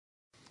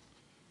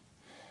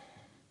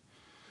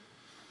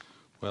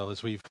Well,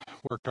 as we've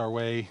worked our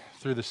way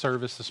through the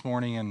service this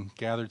morning and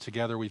gathered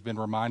together, we've been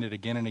reminded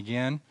again and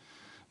again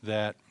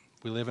that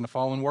we live in a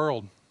fallen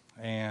world,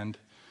 and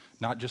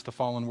not just a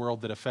fallen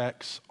world that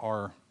affects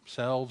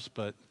ourselves,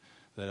 but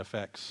that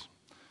affects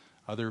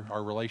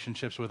our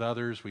relationships with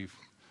others. We've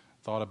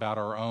thought about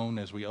our own.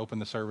 As we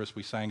opened the service,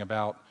 we sang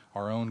about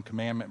our own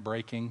commandment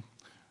breaking.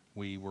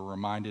 We were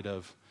reminded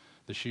of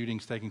the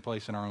shootings taking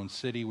place in our own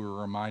city. We were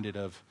reminded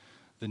of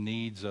the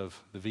needs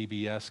of the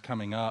VBS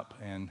coming up,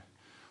 and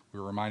we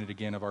were reminded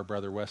again of our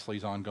brother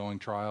Wesley's ongoing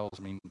trials.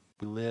 I mean,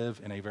 we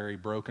live in a very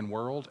broken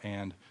world,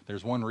 and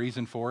there's one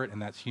reason for it, and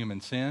that's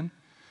human sin.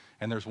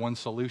 And there's one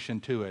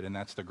solution to it, and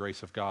that's the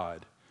grace of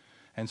God.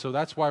 And so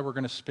that's why we're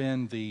going to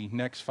spend the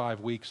next 5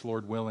 weeks,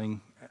 Lord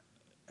willing,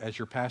 as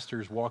your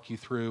pastors walk you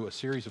through a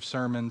series of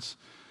sermons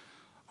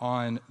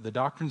on the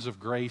doctrines of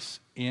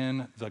grace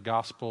in the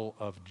Gospel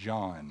of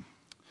John.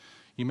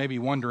 You may be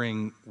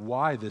wondering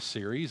why this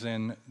series,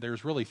 and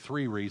there's really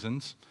 3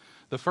 reasons.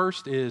 The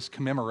first is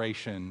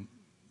commemoration.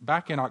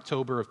 Back in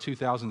October of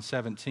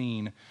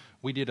 2017,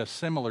 we did a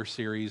similar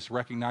series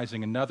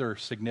recognizing another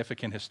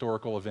significant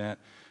historical event,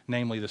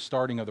 namely the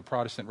starting of the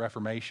Protestant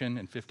Reformation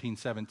in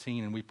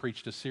 1517, and we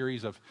preached a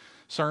series of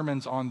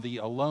sermons on the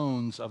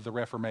alones of the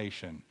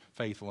Reformation,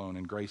 faith alone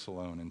and grace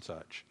alone and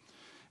such.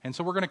 And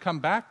so we're going to come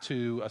back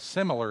to a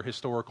similar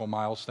historical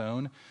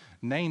milestone,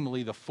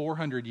 namely the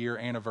 400-year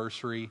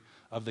anniversary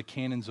of the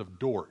Canons of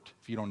Dort.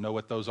 If you don't know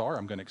what those are,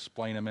 I'm going to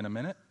explain them in a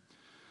minute.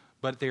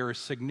 But they're a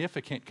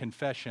significant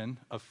confession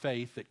of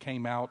faith that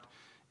came out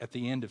at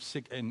the end of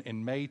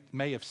in May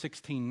of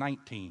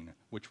 1619,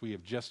 which we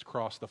have just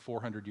crossed the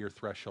 400-year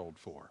threshold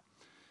for.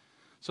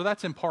 So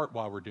that's in part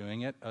why we're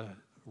doing it,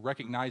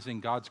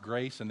 recognizing God's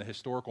grace and the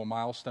historical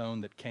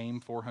milestone that came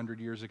 400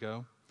 years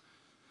ago.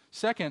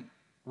 Second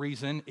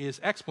reason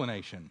is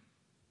explanation.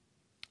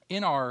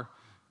 In our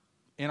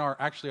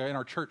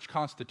church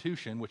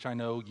constitution, which I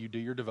know you do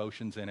your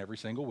devotions in every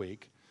single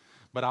week,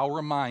 but I'll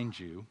remind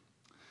you.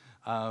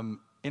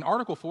 In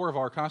Article 4 of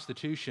our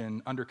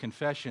Constitution, under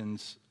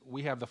Confessions,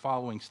 we have the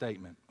following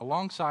statement.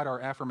 Alongside our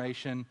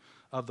affirmation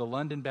of the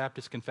London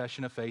Baptist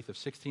Confession of Faith of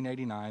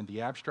 1689,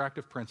 the Abstract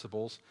of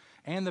Principles,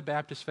 and the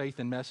Baptist Faith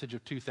and Message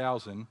of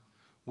 2000,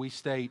 we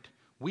state,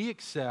 we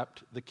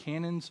accept the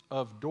Canons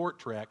of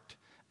Dordrecht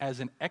as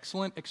an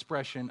excellent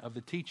expression of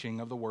the teaching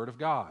of the Word of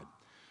God.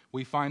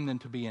 We find them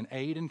to be an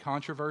aid in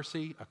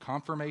controversy, a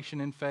confirmation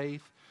in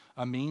faith,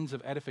 a means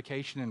of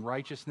edification and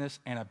righteousness,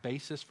 and a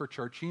basis for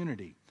church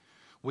unity.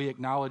 We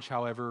acknowledge,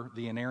 however,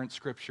 the inerrant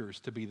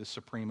scriptures to be the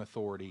supreme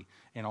authority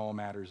in all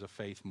matters of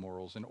faith,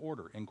 morals, and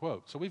order, end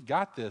quote. So we've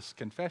got this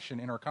confession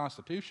in our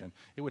Constitution.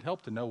 It would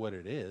help to know what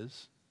it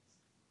is.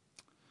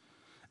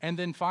 And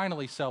then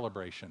finally,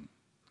 celebration.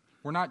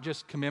 We're not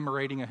just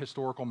commemorating a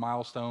historical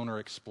milestone or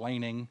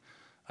explaining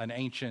an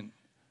ancient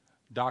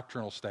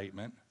doctrinal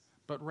statement,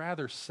 but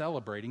rather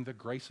celebrating the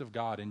grace of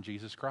God in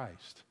Jesus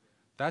Christ.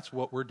 That's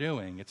what we're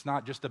doing. It's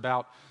not just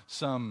about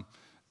some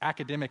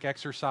academic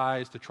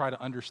exercise to try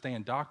to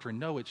understand doctrine.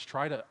 No, it's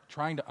trying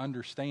to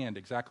understand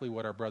exactly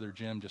what our brother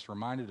Jim just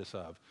reminded us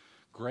of.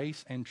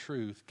 Grace and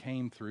truth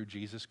came through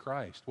Jesus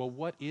Christ. Well,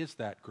 what is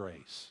that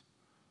grace?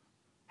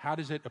 How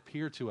does it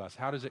appear to us?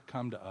 How does it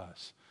come to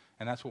us?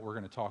 And that's what we're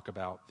going to talk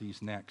about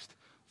these next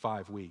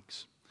 5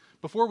 weeks.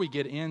 Before we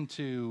get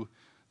into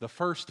the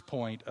first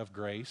point of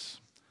grace,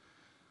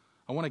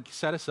 I want to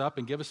set us up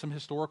and give us some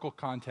historical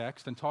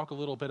context and talk a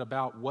little bit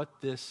about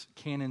what this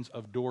Canons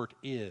of Dort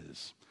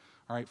is.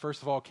 All right,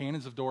 first of all,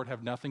 Canons of Dort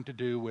have nothing to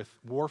do with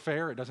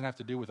warfare. It doesn't have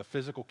to do with a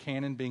physical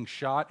cannon being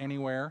shot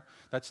anywhere.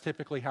 That's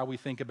typically how we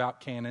think about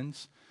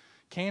canons.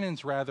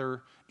 Canons,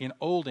 rather, in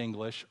Old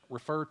English,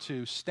 refer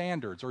to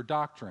standards or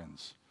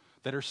doctrines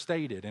that are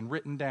stated and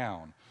written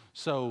down.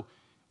 So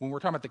when we're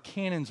talking about the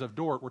Canons of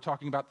Dort, we're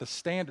talking about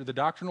the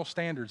doctrinal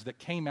standards that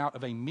came out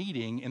of a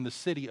meeting in the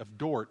city of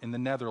Dort in the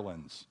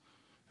Netherlands.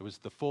 It was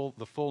the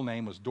full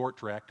name was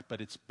Dordrecht,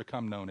 but it's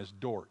become known as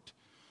Dort.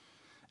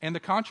 And the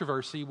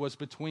controversy was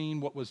between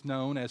what was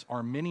known as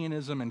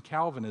Arminianism and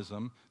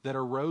Calvinism that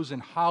arose in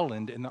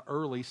Holland in the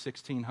early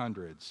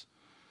 1600s.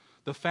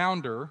 The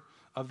founder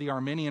of the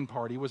Arminian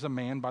party was a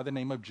man by the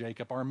name of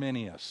Jacob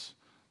Arminius.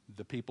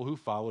 The people who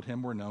followed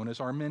him were known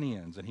as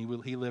Arminians, and he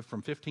lived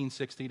from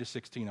 1560 to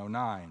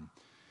 1609.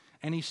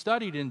 And he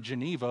studied in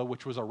Geneva,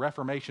 which was a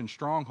Reformation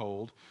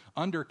stronghold,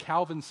 under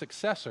Calvin's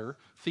successor,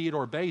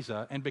 Theodore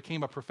Beza, and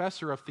became a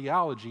professor of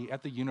theology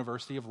at the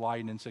University of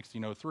Leiden in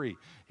 1603.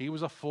 He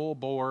was a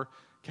full-bore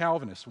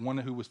Calvinist, one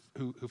who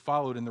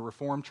followed in the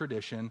Reformed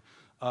tradition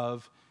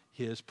of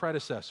his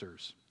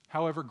predecessors.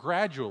 However,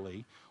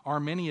 gradually,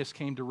 Arminius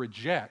came to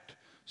reject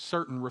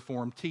certain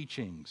Reformed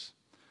teachings.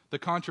 The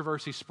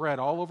controversy spread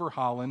all over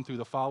Holland through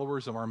the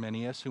followers of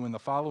Arminius, who in the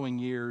following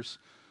years,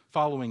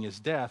 following his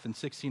death in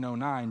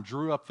 1609,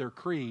 drew up their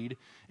creed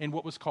in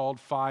what was called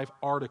 5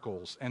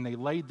 Articles, and they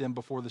laid them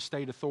before the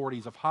state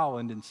authorities of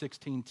Holland in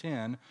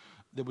 1610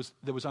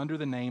 that was under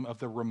the name of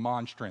the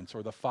Remonstrance,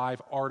 or the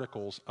 5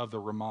 Articles of the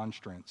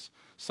Remonstrance,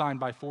 signed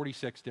by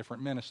 46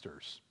 different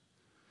ministers.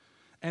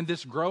 And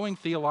this growing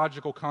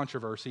theological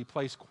controversy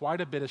placed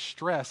quite a bit of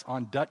stress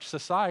on Dutch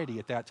society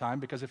at that time,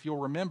 because if you'll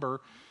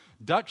remember,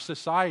 Dutch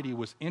society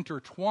was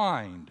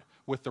intertwined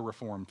with the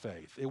Reformed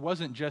faith. It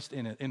wasn't just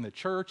in the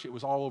church, it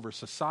was all over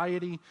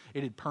society.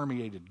 It had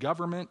permeated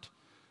government.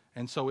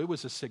 And so it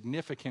was a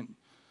significant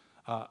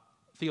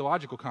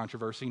theological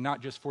controversy,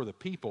 not just for the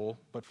people,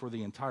 but for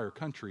the entire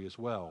country as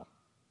well.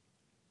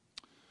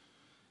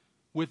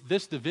 With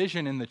this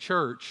division in the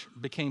church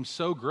became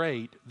so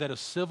great that a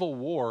civil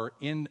war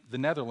in the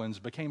Netherlands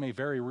became a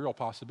very real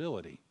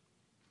possibility.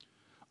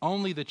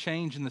 Only the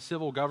change in the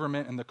civil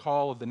government and the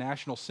call of the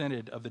National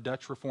Synod of the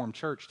Dutch Reformed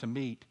Church to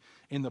meet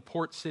in the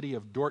port city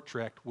of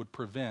Dordrecht would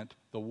prevent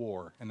the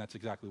war, and that's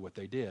exactly what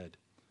they did.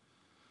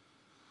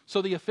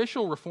 So the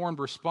official Reformed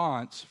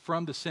response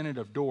from the Synod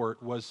of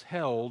Dort was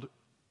held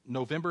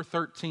November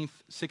 13th,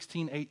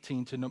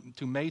 1618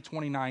 to May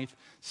 29th,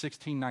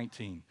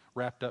 1619,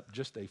 wrapped up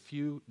just a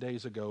few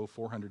days ago,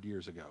 400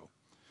 years ago.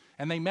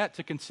 And they met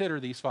to consider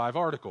these 5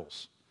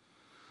 articles.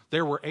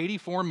 There were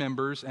 84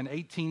 members and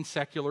 18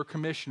 secular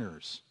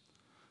commissioners.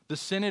 The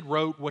Synod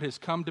wrote what has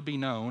come to be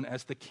known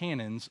as the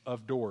Canons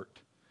of Dort.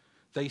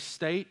 They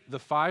state the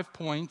 5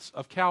 points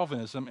of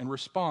Calvinism in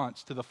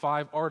response to the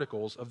 5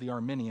 articles of the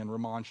Arminian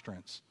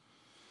Remonstrance.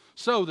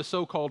 So the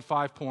so-called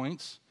 5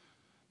 points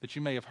that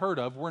you may have heard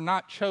of were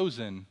not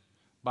chosen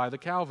by the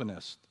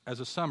Calvinists as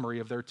a summary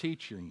of their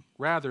teaching.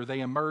 Rather, they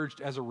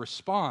emerged as a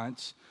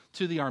response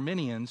to the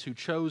Arminians who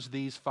chose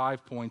these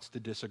 5 points to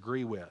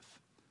disagree with.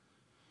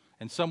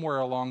 And somewhere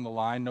along the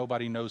line,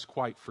 nobody knows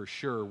quite for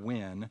sure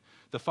when,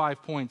 the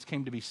 5 points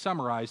came to be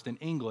summarized in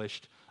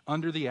English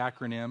under the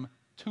acronym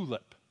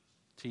TULIP,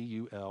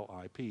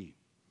 T-U-L-I-P.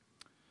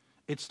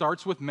 It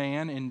starts with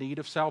man in need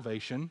of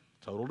salvation,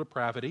 total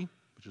depravity,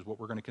 which is what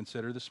we're going to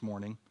consider this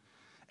morning,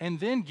 and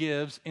then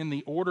gives, in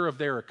the order of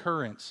their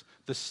occurrence,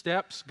 the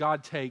steps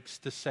God takes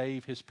to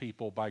save his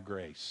people by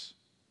grace.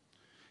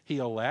 He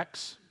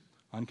elects,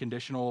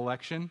 unconditional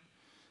election,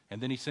 and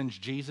then he sends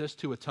Jesus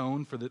to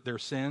atone for their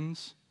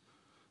sins,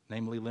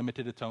 namely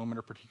limited atonement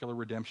or particular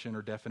redemption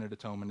or definite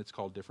atonement. It's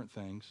called different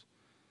things.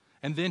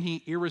 And then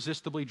he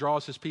irresistibly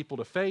draws his people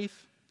to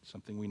faith,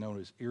 something we know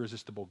as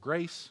irresistible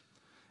grace,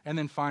 and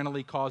then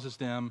finally causes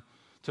them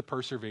to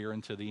persevere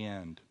unto the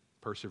end,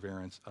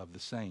 perseverance of the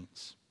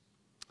saints.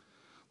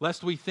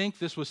 Lest we think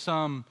this was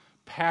some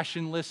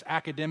passionless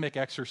academic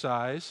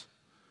exercise,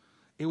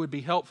 it would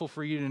be helpful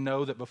for you to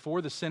know that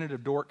before the Synod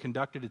of Dort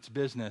conducted its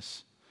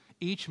business,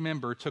 each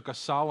member took a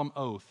solemn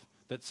oath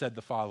that said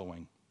the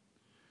following,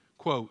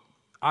 quote,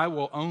 "I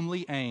will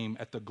only aim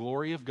at the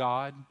glory of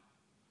God,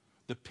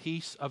 the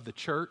peace of the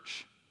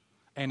church,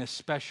 and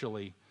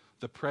especially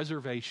the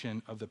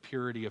preservation of the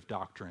purity of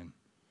doctrine."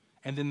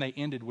 And then they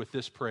ended with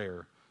this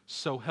prayer,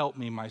 "So help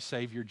me, my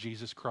Savior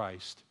Jesus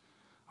Christ.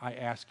 I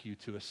ask you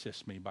to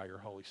assist me by your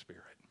Holy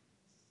Spirit."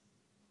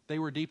 They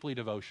were deeply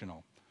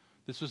devotional.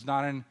 This was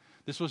not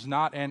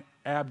an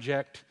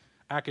abject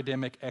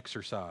academic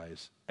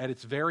exercise. At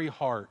its very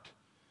heart,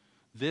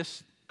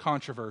 this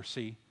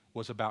controversy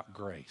was about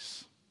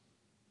grace.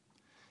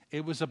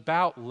 It was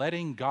about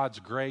letting God's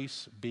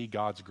grace be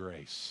God's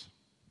grace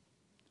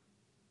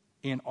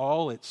in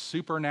all its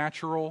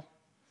supernatural,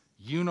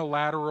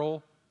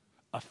 unilateral,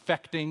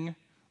 affecting,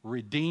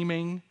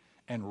 redeeming,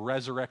 and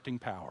resurrecting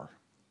power.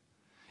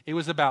 It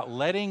was about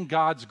letting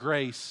God's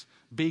grace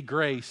be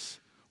grace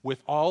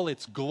with all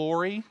its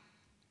glory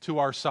to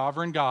our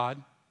sovereign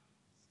God,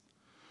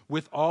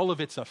 with all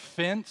of its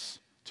offense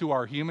to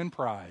our human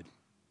pride,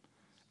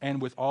 and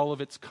with all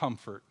of its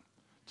comfort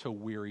to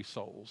weary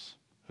souls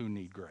who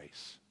need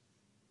grace.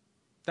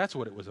 That's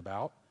what it was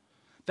about.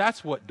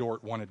 That's what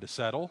Dort wanted to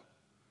settle.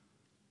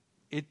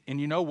 And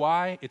you know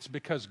why? It's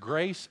because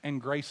grace and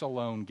grace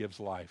alone gives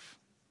life.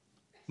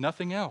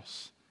 Nothing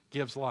else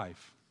gives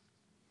life.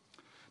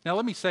 Now,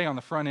 let me say on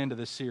the front end of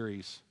this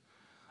series,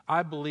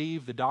 I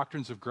believe the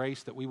doctrines of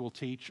grace that we will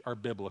teach are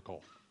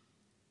biblical.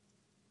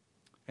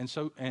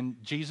 And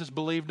Jesus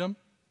believed them,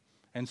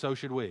 and so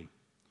should we.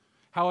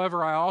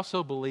 However, I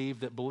also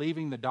believe that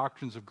believing the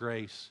doctrines of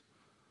grace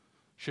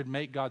should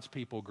make God's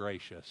people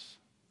gracious.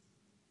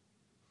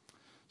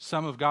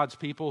 Some of God's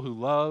people who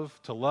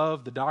love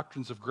the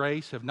doctrines of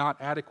grace have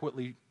not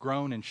adequately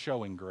grown in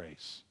showing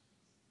grace.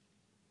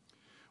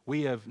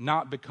 We have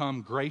not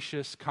become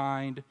gracious,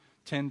 kind,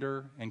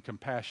 tender, and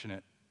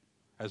compassionate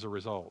as a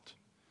result.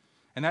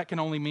 And that can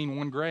only mean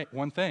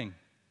one thing.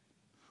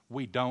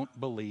 We don't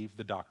believe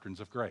the doctrines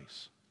of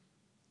grace.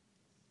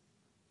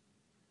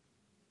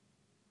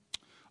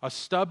 A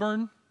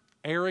stubborn,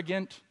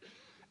 arrogant,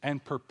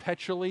 and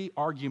perpetually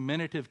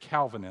argumentative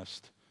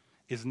Calvinist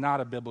is not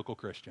a biblical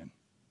Christian,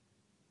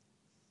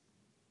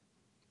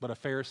 but a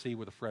Pharisee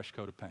with a fresh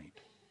coat of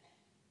paint.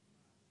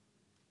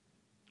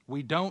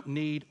 We don't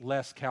need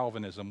less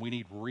Calvinism. We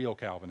need real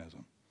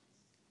Calvinism.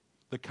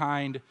 The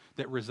kind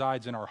that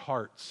resides in our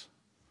hearts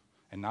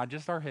and not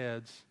just our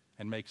heads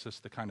and makes us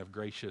the kind of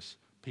gracious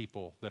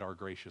people that our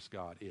gracious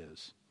God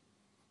is.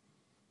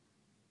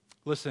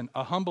 Listen,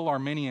 a humble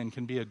Arminian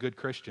can be a good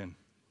Christian,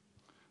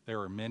 There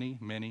are many,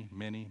 many,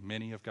 many,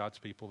 many of God's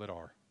people that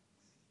are.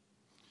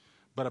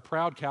 But a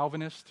proud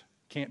Calvinist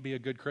can't be a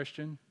good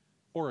Christian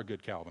or a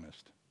good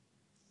Calvinist.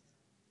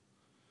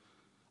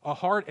 A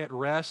heart at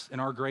rest in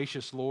our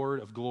gracious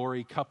Lord of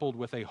glory, coupled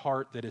with a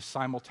heart that is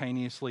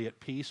simultaneously at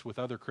peace with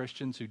other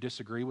Christians who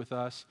disagree with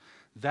us,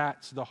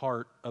 that's the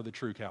heart of the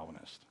true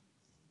Calvinist.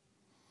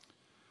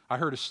 I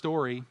heard a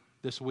story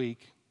this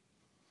week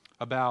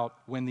about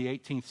when the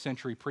 18th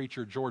century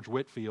preacher George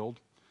Whitefield,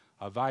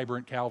 a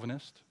vibrant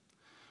Calvinist,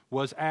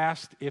 was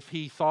asked if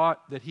he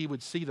thought that he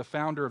would see the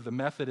founder of the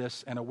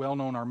Methodists and a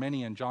well-known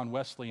Arminian, John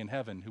Wesley, in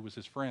heaven, who was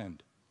his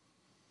friend.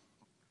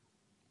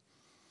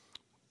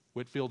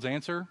 Whitefield's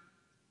answer,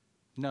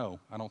 no,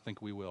 I don't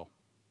think we will.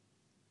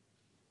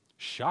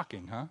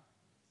 Shocking, huh?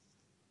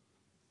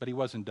 But he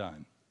wasn't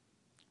done.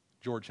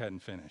 George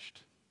hadn't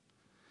finished.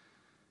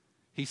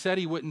 He said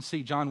he wouldn't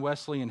see John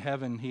Wesley in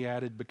heaven, he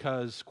added,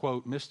 because,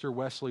 quote, Mr.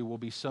 Wesley will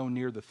be so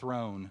near the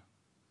throne,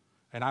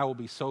 and I will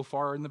be so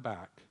far in the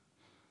back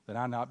that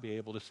I'll not be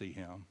able to see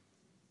him.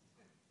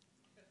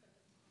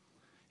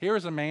 Here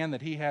is a man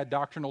that he had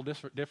doctrinal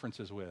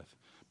differences with,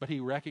 but he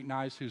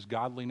recognized whose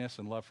godliness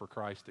and love for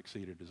Christ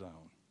exceeded his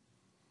own.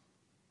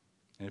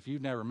 And if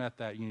you've never met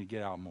that, you need to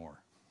get out more.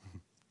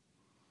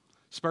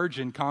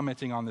 Spurgeon,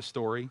 commenting on the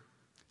story,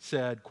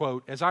 said,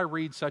 quote, as I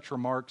read such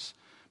remarks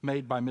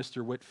made by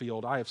Mr.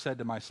 Whitefield, I have said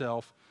to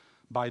myself,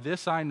 by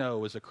this I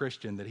know as a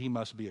Christian that he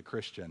must be a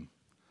Christian.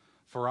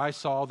 For I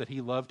saw that he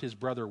loved his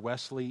brother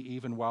Wesley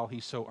even while he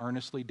so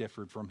earnestly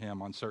differed from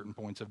him on certain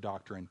points of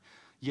doctrine.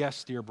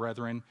 Yes, dear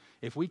brethren,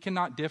 if we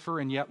cannot differ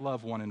and yet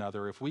love one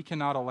another, if we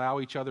cannot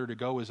allow each other to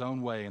go his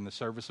own way in the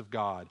service of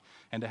God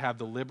and to have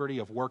the liberty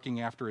of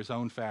working after his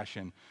own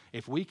fashion,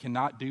 if we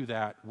cannot do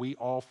that, we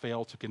all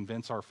fail to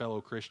convince our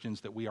fellow Christians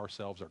that we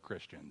ourselves are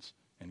Christians,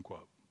 end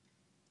quote.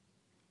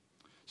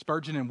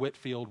 Spurgeon and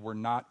Whitefield were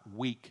not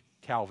weak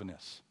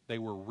Calvinists. They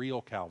were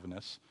real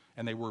Calvinists,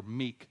 and they were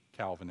meek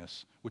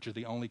Calvinists, which is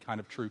the only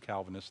kind of true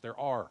Calvinists there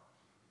are.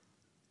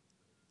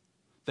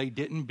 They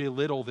didn't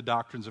belittle the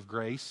doctrines of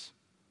grace,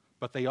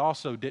 but they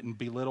also didn't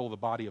belittle the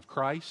body of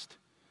Christ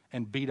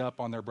and beat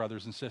up on their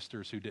brothers and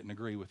sisters who didn't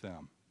agree with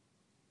them.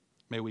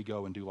 May we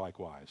go and do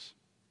likewise.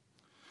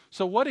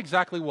 So what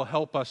exactly will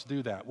help us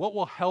do that? What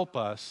will help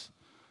us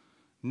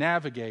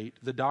navigate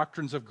the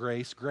doctrines of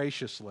grace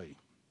graciously?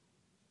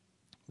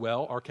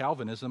 Well, our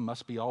Calvinism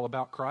must be all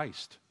about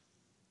Christ.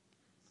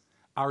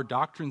 Our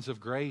doctrines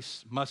of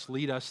grace must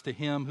lead us to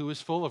Him who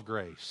is full of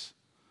grace.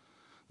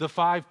 The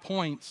 5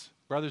 points,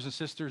 brothers and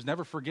sisters,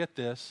 never forget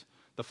this.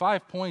 The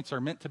 5 points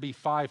are meant to be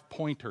 5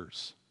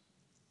 pointers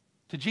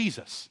to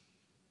Jesus.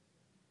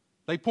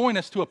 They point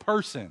us to a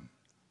person.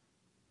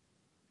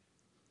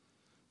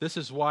 This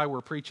is why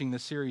we're preaching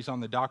this series on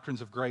the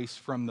doctrines of grace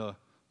from the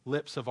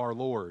lips of our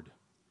Lord,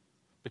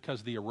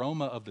 because the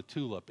aroma of the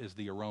tulip is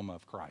the aroma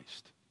of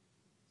Christ.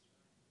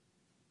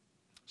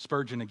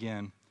 Spurgeon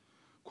again,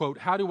 quote,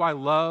 how I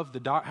love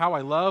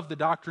the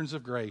doctrines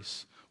of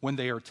grace when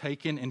they are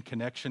taken in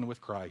connection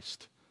with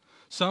Christ.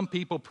 Some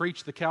people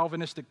preach the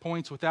Calvinistic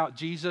points without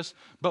Jesus,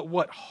 but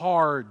what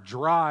hard,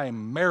 dry,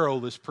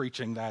 marrowless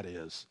preaching that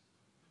is.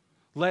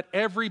 Let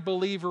every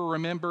believer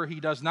remember he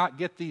does not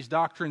get these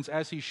doctrines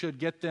as he should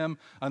get them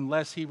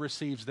unless he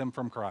receives them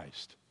from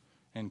Christ.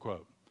 End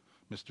quote.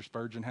 Mr.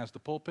 Spurgeon has the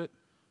pulpit.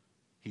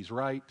 He's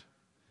right,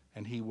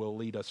 and he will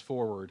lead us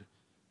forward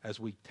as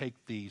we take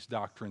these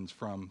doctrines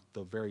from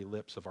the very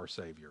lips of our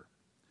Savior.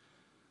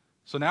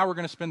 So now we're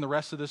going to spend the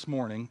rest of this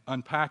morning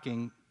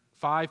unpacking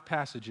 5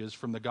 passages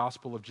from the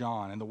Gospel of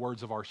John and the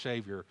words of our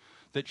Savior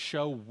that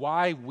show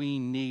why we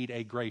need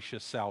a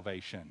gracious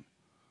salvation.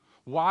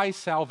 Why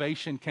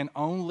salvation can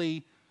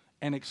only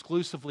and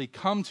exclusively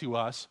come to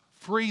us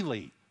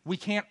freely. We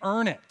can't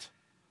earn it.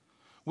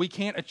 We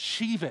can't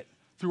achieve it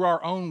through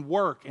our own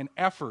work and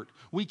effort.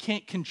 We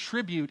can't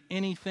contribute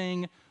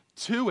anything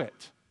to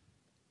it.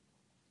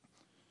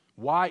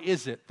 Why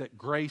is it that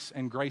grace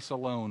and grace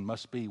alone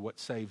must be what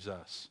saves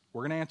us?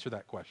 We're going to answer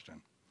that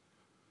question.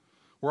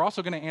 We're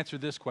also going to answer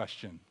this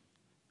question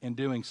in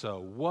doing so.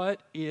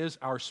 What is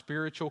our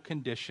spiritual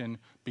condition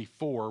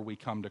before we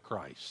come to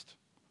Christ?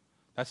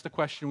 That's the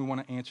question we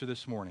want to answer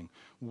this morning.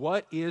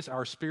 What is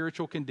our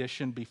spiritual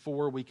condition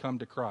before we come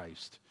to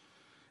Christ?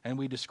 And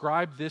we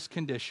describe this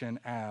condition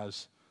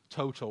as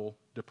total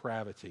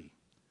depravity.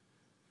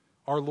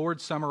 Our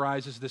Lord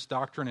summarizes this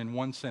doctrine in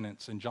one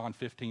sentence in John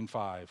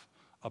 15:5.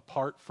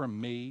 Apart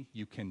from me,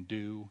 you can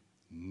do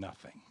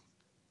nothing.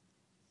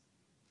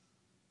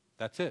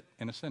 That's it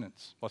in a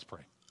sentence. Let's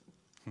pray.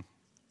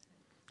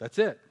 That's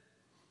it.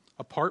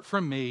 Apart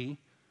from me,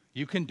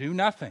 you can do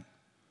nothing.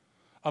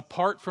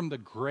 Apart from the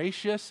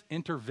gracious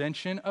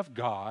intervention of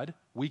God,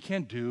 we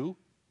can do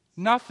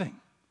nothing.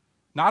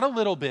 Not a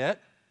little bit,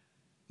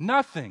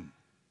 nothing.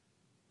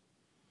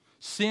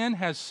 Sin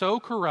has so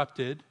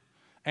corrupted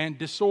and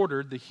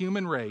disordered the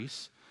human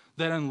race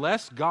that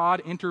unless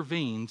God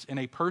intervenes in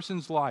a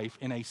person's life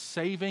in a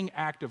saving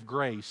act of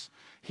grace,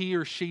 he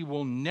or she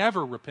will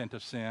never repent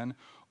of sin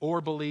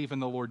or believe in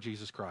the Lord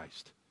Jesus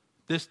Christ.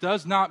 This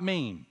does not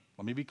mean,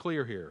 let me be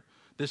clear here,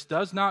 This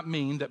does not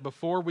mean that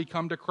before we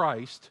come to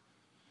Christ,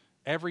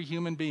 every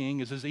human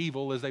being is as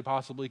evil as they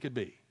possibly could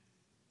be.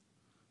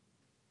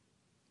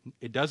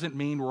 It doesn't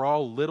mean we're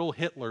all little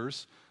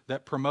Hitlers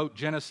that promote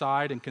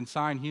genocide and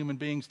consign human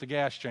beings to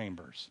gas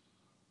chambers.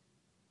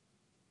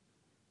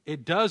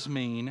 It does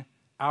mean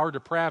our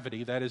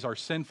depravity, that is our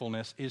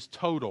sinfulness, is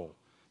total.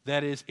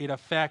 That is, it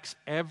affects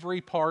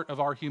every part of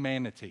our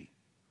humanity.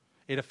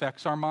 It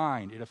affects our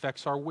mind. It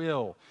affects our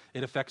will.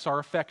 It affects our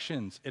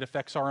affections. It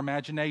affects our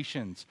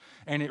imaginations.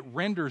 And it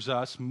renders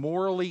us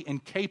morally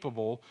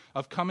incapable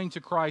of coming to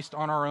Christ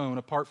on our own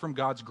apart from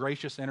God's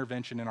gracious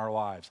intervention in our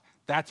lives.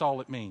 That's all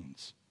it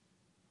means.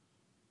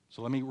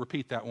 So let me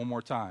repeat that one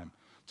more time.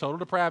 Total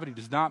depravity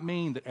does not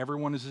mean that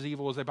everyone is as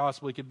evil as they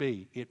possibly could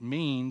be. It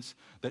means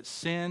that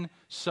sin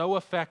so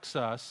affects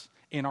us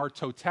in our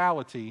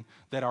totality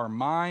that our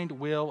mind,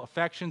 will,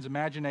 affections,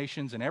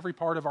 imaginations, and every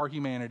part of our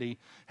humanity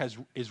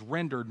is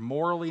rendered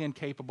morally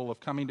incapable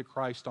of coming to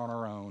Christ on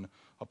our own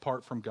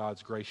apart from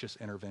God's gracious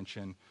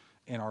intervention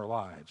in our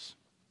lives.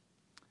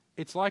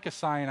 It's like a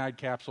cyanide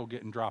capsule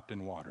getting dropped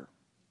in water.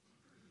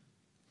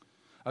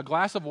 A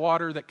glass of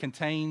water that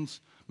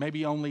contains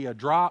maybe only a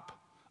drop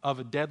of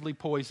a deadly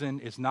poison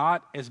is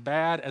not as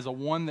bad as a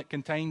one that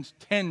contains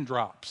 10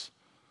 drops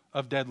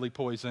of deadly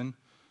poison.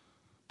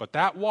 But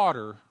that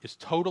water is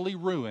totally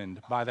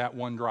ruined by that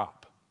one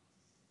drop.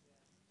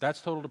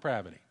 That's total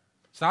depravity.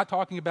 It's not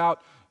talking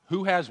about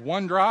who has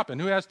one drop and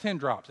who has 10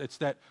 drops. It's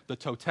that the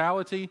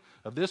totality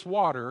of this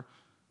water,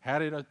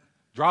 had it a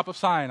drop of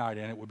cyanide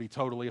in it, would be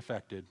totally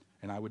affected,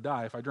 and I would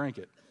die if I drank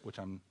it, which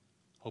I'm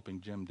hoping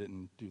Jim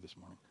didn't do this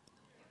morning.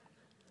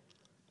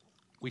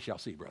 We shall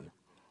see, brother.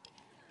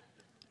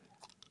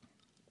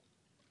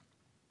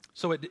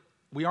 So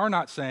we are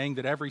not saying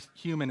that every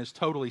human is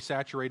totally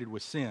saturated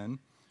with sin,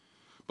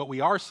 but we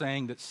are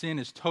saying that sin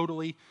is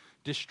totally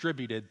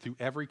distributed through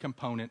every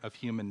component of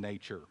human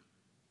nature.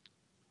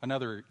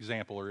 Another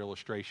example or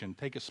illustration,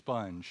 take a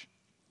sponge.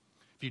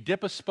 If you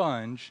dip a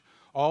sponge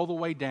all the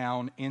way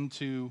down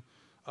into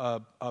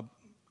a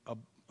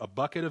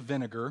bucket of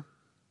vinegar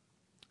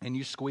and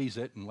you squeeze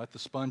it and let the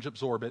sponge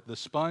absorb it, the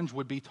sponge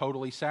would be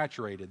totally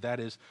saturated.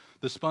 That is,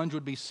 the sponge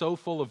would be so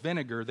full of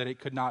vinegar that it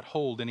could not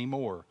hold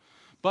anymore.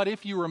 But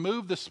if you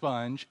remove the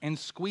sponge and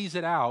squeeze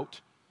it out,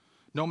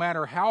 no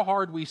matter how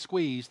hard we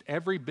squeezed,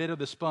 every bit of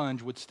the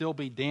sponge would still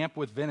be damp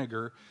with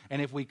vinegar,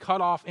 and if we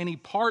cut off any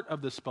part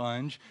of the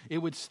sponge, it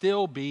would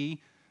still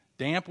be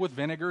damp with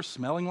vinegar,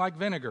 smelling like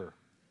vinegar.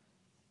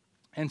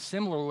 And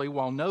similarly,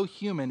 while no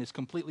human is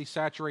completely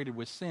saturated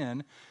with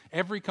sin,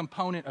 every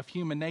component of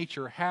human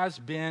nature has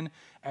been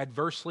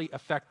adversely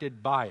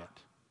affected by it.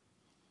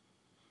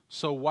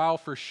 So while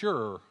for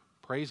sure,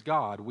 praise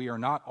God, we are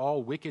not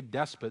all wicked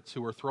despots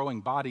who are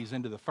throwing bodies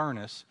into the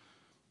furnace,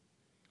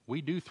 we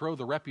do throw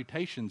the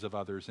reputations of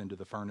others into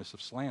the furnace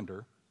of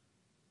slander.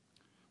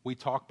 We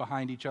talk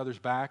behind each other's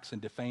backs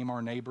and defame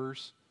our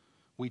neighbors.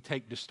 We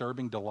take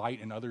disturbing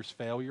delight in others'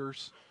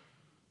 failures.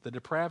 The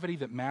depravity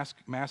that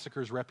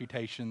massacres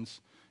reputations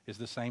is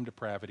the same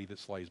depravity that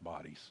slays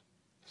bodies.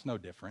 It's no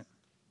different.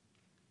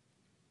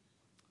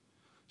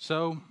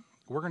 So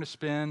we're going to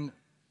spend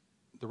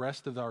the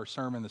rest of our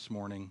sermon this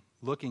morning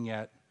looking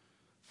at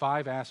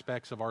 5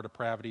 aspects of our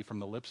depravity from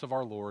the lips of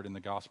our Lord in the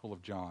Gospel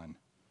of John.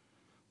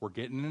 We're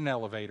getting in an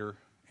elevator,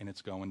 and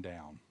it's going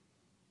down.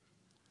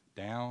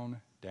 Down,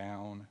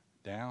 down,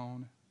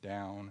 down,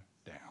 down,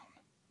 down.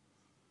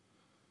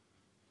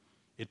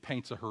 It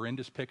paints a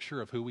horrendous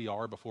picture of who we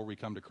are before we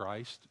come to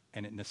Christ,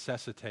 and it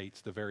necessitates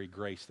the very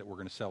grace that we're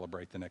going to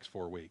celebrate the next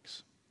 4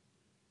 weeks.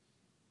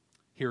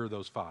 Here are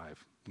those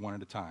 5, one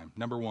at a time.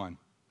 Number 1,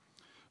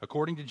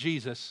 according to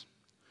Jesus,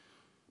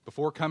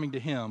 before coming to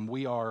Him,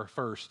 we are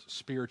first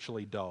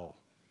spiritually dull.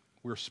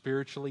 We're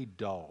spiritually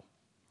dull.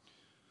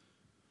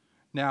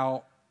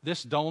 Now,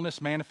 this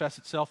dullness manifests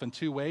itself in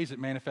 2 ways. It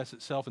manifests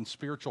itself in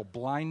spiritual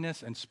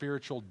blindness and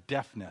spiritual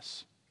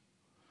deafness.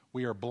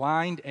 We are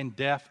blind and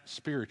deaf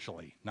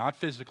spiritually, not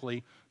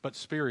physically, but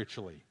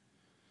spiritually.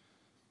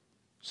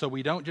 So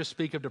we don't just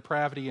speak of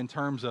depravity in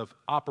terms of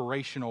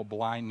operational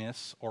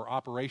blindness or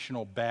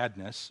operational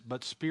badness,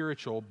 but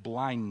spiritual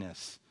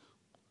blindness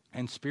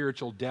and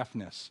spiritual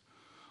deafness.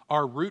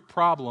 Our root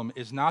problem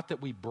is not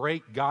that we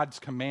break God's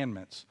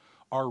commandments.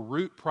 Our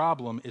root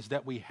problem is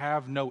that we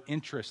have no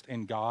interest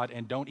in God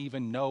and don't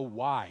even know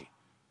why,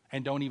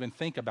 and don't even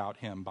think about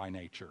Him by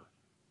nature.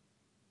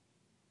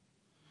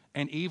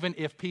 And even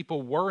if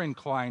people were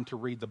inclined to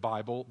read the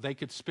Bible, they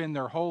could spend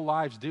their whole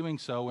lives doing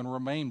so and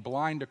remain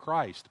blind to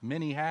Christ.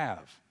 Many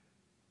have.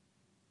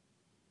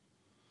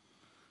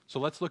 So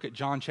let's look at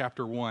John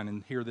chapter 1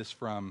 and hear this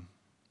from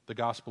the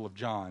Gospel of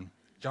John.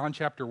 John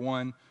chapter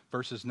 1,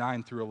 verses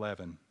 9 through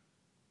 11.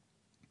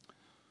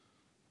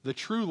 The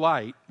true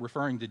light,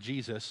 referring to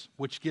Jesus,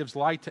 which gives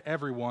light to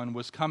everyone,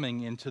 was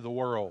coming into the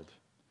world.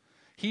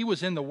 He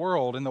was in the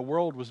world, and the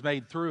world was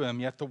made through Him,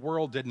 yet the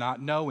world did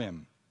not know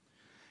Him.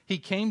 He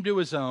came to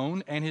His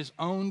own, and His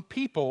own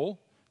people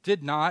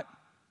did not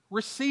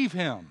receive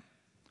Him.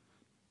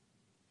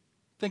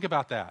 Think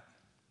about that.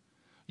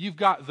 You've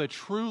got the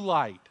true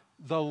light,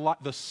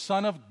 the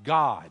Son of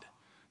God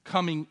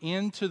coming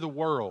into the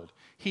world.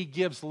 He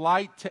gives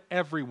light to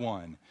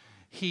everyone.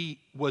 He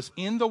was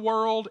in the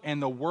world,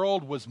 and the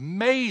world was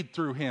made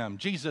through him.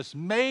 Jesus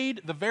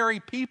made the very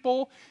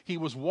people he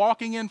was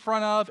walking in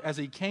front of as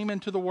he came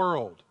into the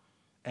world.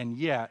 And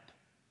yet,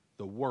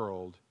 the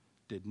world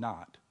did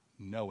not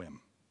know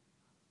him.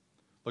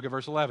 Look at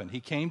verse 11. He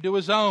came to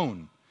his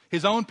own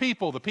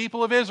people, the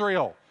people of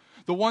Israel,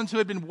 the ones who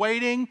had been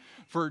waiting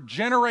for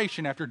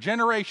generation after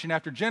generation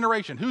after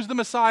generation. Who's the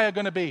Messiah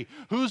going to be?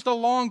 Who's the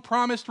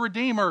long-promised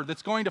Redeemer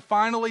that's going to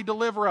finally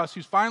deliver us,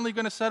 who's finally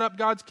going to set up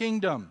God's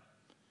kingdom?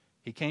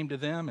 He came to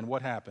them, and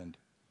what happened?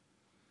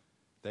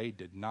 They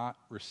did not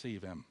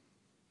receive him.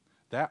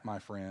 That, my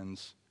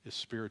friends, is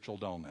spiritual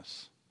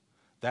dullness.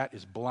 That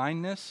is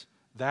blindness.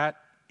 That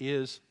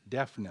is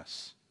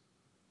deafness.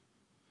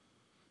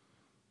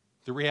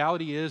 The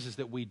reality is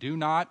that we do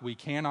not, we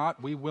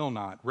cannot, we will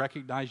not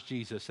recognize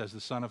Jesus as the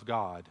Son of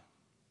God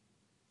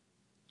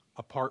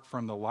apart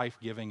from the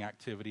life-giving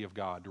activity of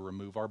God to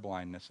remove our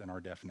blindness and our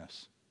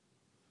deafness.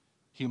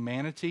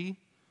 Humanity,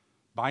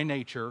 by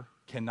nature,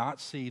 cannot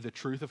see the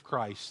truth of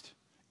Christ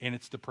in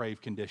its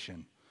depraved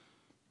condition.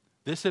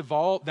 This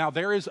evolved. Now,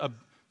 this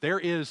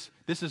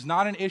is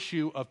not an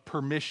issue of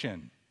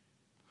permission.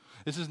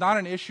 This is not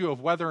an issue of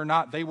whether or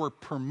not they were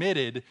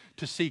permitted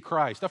to see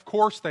Christ. Of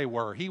course they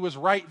were. He was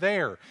right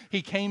there.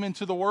 He came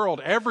into the world.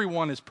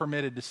 Everyone is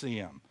permitted to see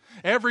him.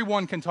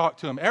 Everyone can talk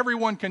to him.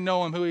 Everyone can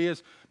know him, who he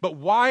is. But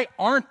why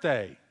aren't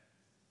they?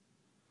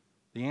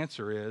 The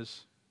answer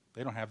is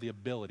they don't have the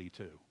ability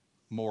to,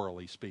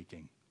 morally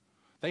speaking.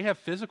 They have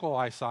physical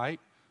eyesight.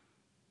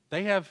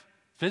 They have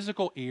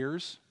physical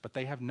ears, but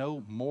they have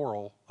no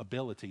moral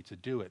ability to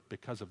do it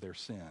because of their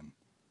sin.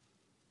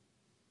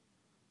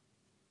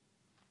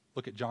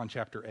 Look at John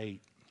chapter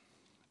 8.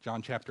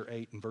 John chapter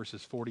 8 and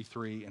verses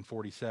 43 and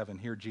 47.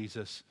 Here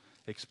Jesus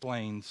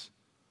explains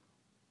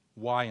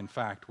why, in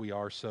fact, we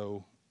are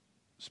so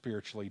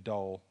spiritually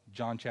dull.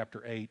 John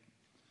chapter 8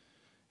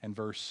 and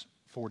verse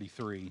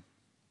 43.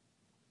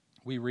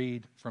 We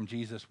read from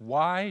Jesus,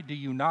 "Why do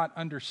you not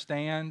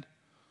understand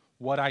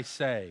what I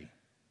say?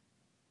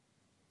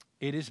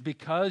 It is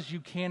because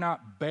you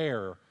cannot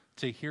bear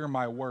to hear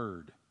my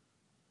word."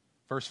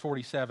 Verse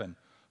 47.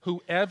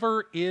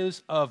 "Whoever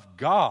is of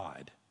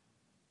God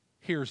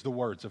hears the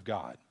words of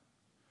God.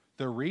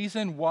 The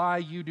reason why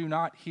you do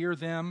not hear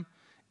them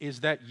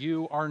is that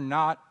you are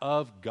not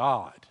of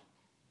God."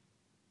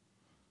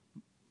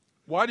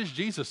 Why does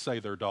Jesus say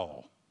they're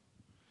dull?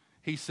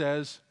 He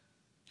says,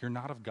 you're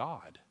not of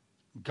God.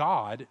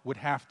 God would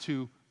have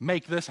to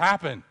make this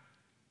happen.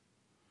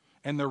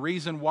 And the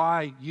reason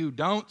why you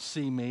don't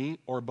see me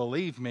or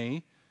believe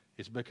me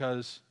is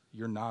because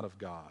you're not of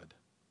God.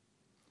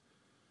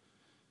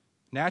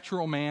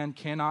 Natural man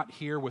cannot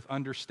hear with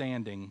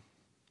understanding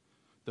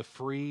the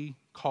free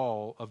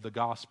call of the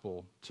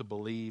gospel to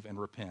believe and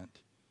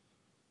repent.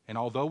 And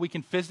although we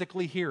can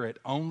physically hear it,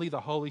 only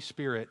the Holy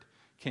Spirit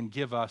can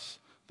give us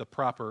the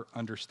proper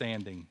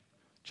understanding.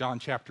 John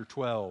chapter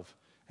 12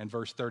 and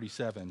verse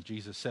 37,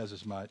 Jesus says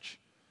as much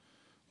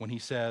when he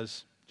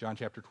says, John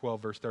chapter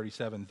 12, verse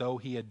 37, "Though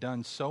he had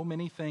done so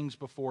many things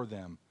before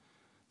them,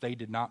 they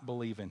did not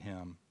believe in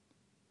him."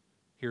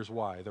 Here's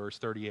why, verse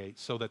 38,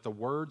 "So that the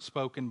word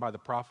spoken by the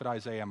prophet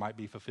Isaiah might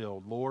be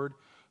fulfilled. Lord,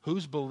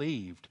 who's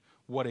believed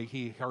what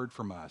he heard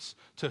from us?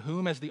 To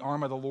whom has the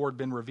arm of the Lord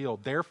been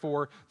revealed?"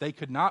 Therefore, they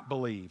could not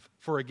believe.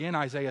 For again,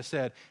 Isaiah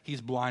said, "He's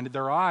blinded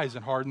their eyes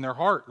and hardened their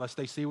heart, lest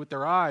they see with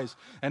their eyes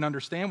and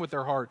understand with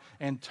their heart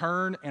and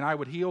turn, and I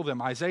would heal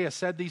them." Isaiah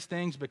said these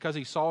things because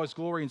he saw his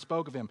glory and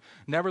spoke of him.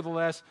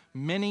 Nevertheless,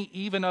 many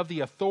even of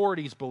the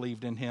authorities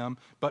believed in him,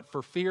 but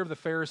for fear of the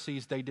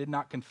Pharisees, they did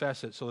not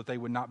confess it, so that they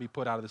would not be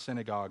put out of the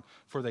synagogue.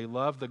 For they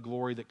love the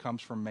glory that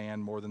comes from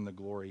man more than the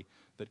glory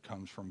that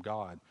comes from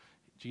God.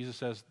 Jesus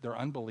says they're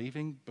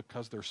unbelieving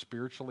because they're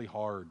spiritually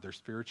hard. They're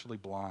spiritually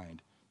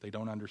blind. They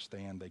don't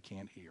understand. They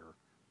can't hear.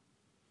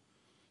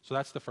 So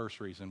that's the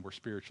first reason we're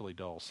spiritually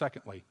dull.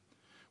 Secondly,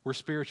 we're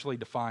spiritually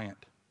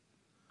defiant.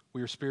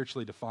 We are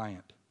spiritually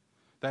defiant.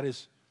 That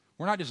is,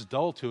 we're not just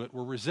dull to it,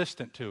 we're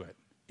resistant to it.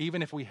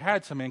 Even if we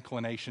had some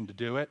inclination to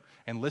do it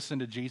and listen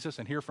to Jesus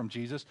and hear from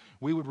Jesus,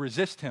 we would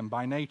resist him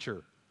by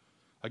nature.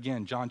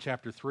 Again, John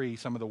chapter 3,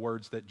 some of the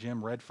words that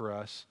Jim read for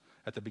us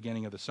at the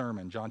beginning of the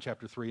sermon, John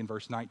chapter 3 and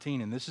verse 19,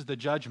 "And this is the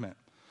judgment.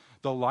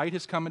 The light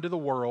has come into the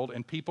world,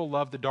 and people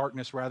love the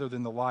darkness rather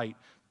than the light,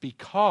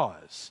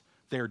 because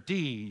their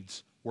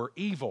deeds were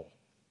evil.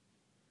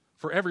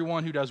 For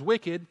everyone who does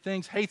wicked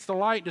things hates the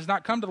light, does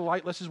not come to the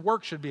light, lest his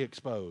work should be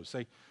exposed."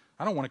 Say,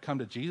 I don't want to come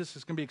to Jesus.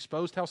 It's going to be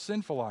exposed how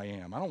sinful I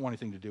am. I don't want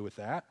anything to do with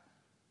that.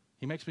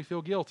 He makes me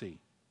feel guilty.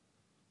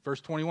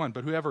 Verse 21,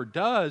 "But whoever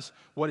does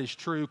what is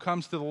true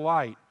comes to the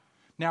light."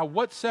 Now,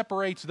 what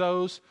separates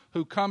those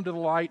who come to the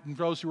light and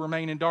those who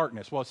remain in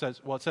darkness? Well,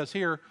 it says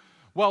here,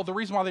 the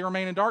reason why they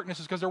remain in darkness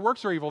is because their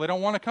works are evil. They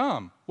don't want to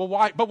come. Well,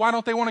 why? But why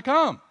don't they want to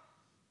come?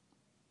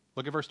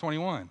 Look at verse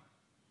 21.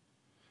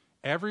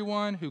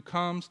 "Everyone who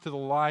comes to the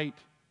light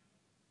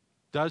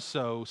does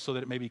so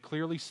that it may be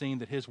clearly seen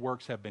that his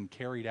works have been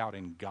carried out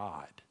in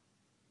God.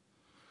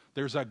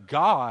 There's a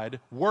God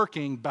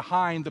working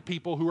behind the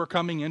people who are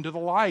coming into the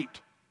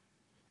light.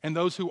 And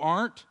those who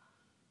aren't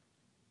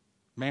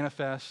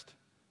manifest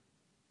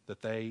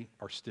that they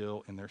are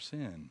still in their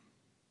sin.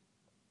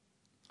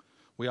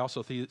 We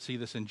also see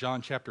this in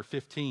John chapter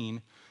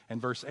 15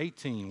 and verse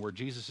 18, where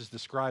Jesus is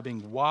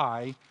describing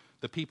why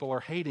the people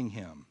are hating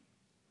him.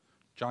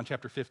 John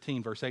chapter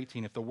 15, verse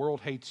 18, if the world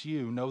hates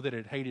you, know that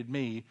it hated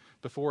me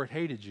before it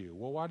hated you.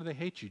 Well, why do they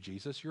hate you,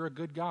 Jesus? You're a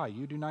good guy.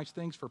 You do nice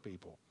things for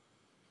people.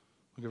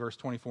 Look at verse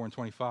 24 and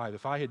 25.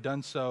 If I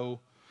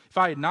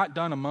had not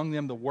done among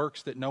them the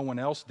works that no one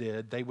else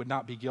did, they would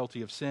not be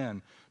guilty of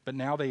sin. But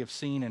now they have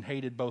seen and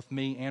hated both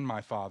me and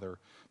my Father.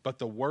 But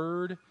the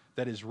word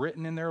that is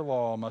written in their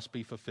law must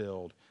be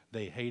fulfilled.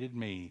 They hated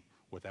me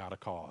without a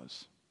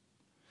cause.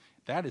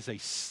 That is a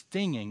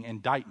stinging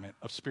indictment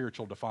of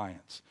spiritual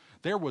defiance.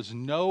 There was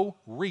no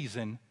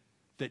reason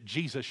that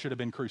Jesus should have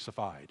been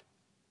crucified.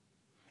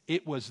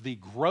 It was the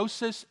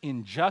grossest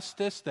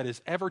injustice that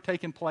has ever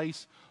taken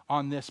place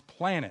on this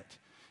planet.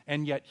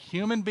 And yet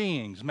human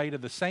beings made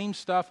of the same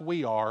stuff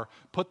we are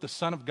put the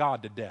Son of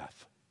God to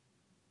death.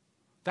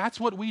 That's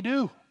what we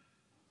do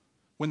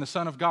when the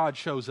Son of God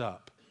shows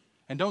up.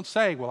 And don't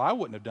say, well, I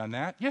wouldn't have done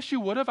that. Yes,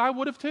 you would have. I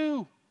would have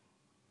too.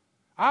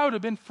 I would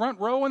have been front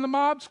row in the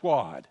mob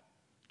squad,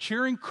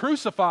 cheering,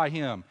 crucify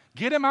him.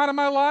 Get him out of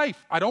my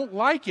life. I don't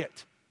like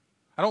it.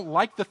 I don't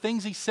like the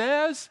things he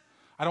says.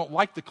 I don't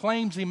like the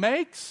claims he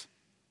makes.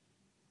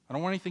 I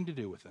don't want anything to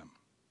do with him.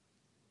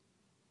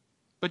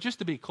 But just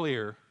to be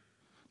clear,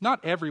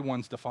 not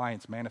everyone's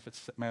defiance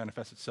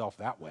manifests itself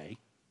that way.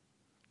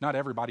 Not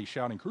everybody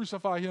shouting,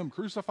 crucify him,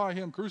 crucify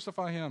him,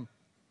 crucify him.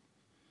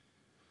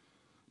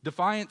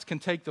 Defiance can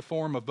take the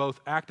form of both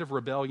active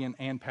rebellion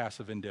and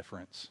passive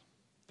indifference.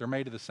 They're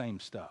made of the same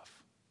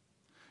stuff.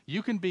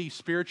 You can be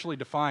spiritually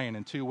defiant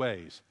in two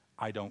ways.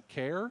 I don't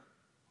care,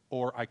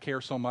 or I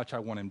care so much I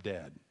want him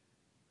dead.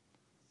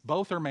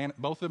 Both are made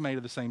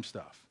of the same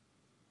stuff.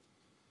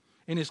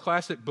 In his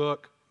classic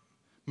book,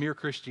 Mere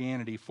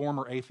Christianity,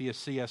 former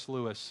atheist C.S.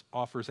 Lewis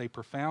offers a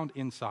profound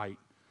insight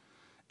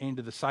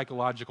into the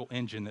psychological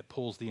engine that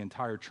pulls the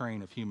entire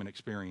train of human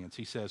experience.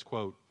 He says,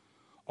 quote,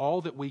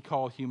 all that we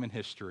call human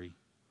history,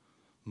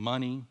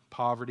 money,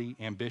 poverty,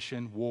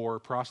 ambition, war,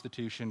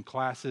 prostitution,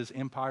 classes,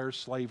 empires,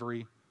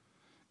 slavery,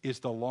 is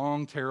the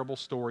long, terrible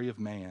story of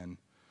man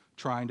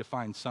trying to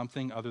find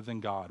something other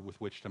than God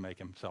with which to make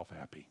himself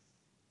happy.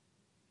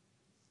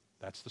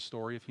 That's the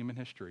story of human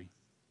history.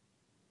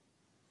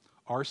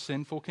 Our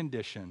sinful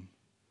condition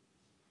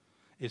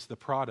is the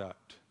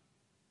product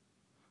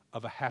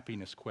of a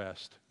happiness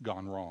quest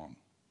gone wrong.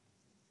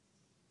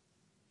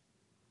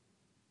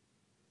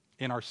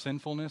 In our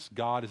sinfulness,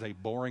 God is a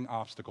boring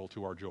obstacle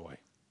to our joy,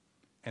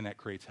 and that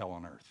creates hell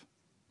on earth.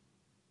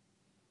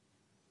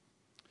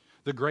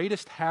 The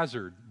greatest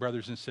hazard,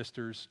 brothers and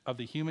sisters, of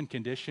the human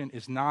condition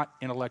is not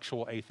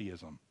intellectual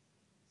atheism,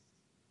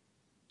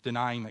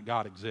 denying that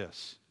God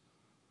exists.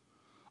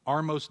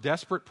 Our most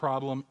desperate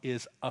problem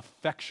is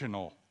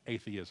affectional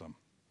atheism,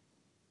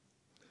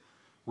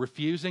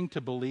 refusing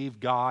to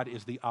believe God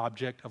is the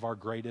object of our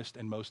greatest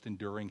and most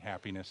enduring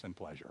happiness and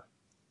pleasure.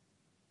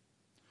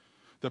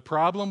 The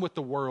problem with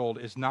the world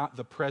is not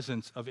the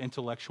presence of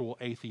intellectual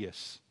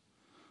atheists,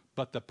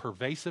 but the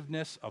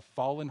pervasiveness of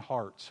fallen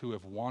hearts who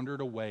have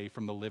wandered away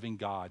from the living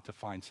God to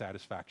find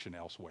satisfaction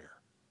elsewhere.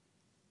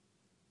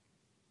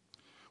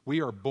 We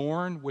are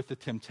born with the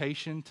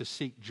temptation to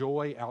seek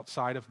joy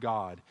outside of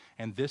God,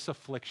 and this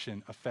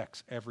affliction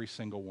affects every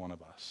single one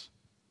of us.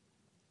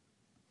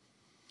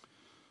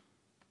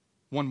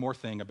 One more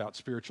thing about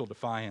spiritual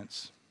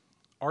defiance.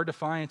 Our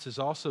defiance is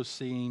also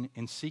seen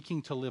in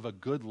seeking to live a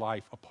good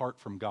life apart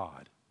from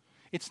God.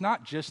 It's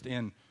not just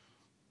in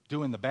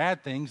doing the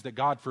bad things that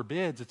God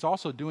forbids, it's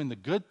also doing the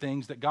good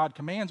things that God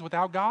commands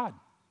without God.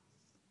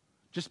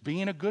 Just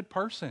being a good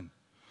person.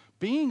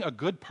 Being a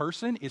good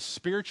person is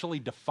spiritually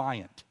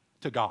defiant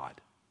to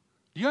God.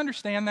 Do you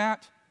understand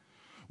that?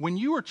 When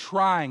you are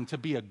trying to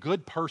be a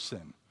good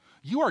person,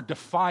 you are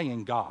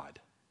defying God.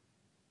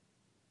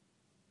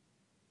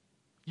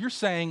 You're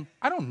saying,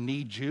 I don't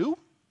need you,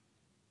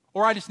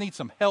 or I just need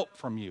some help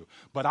from you,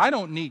 but I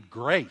don't need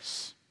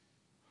grace.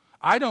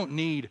 I don't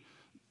need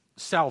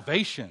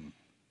salvation.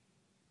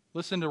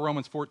 Listen to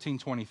Romans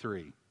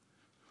 14:23.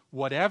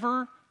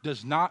 Whatever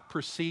does not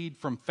proceed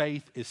from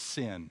faith is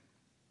sin.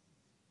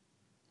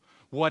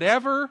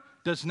 Whatever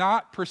does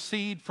not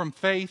proceed from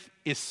faith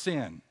is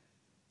sin.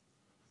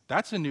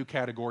 That's a new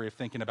category of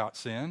thinking about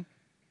sin.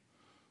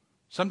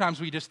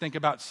 Sometimes we just think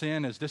about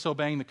sin as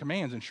disobeying the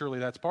commands, and surely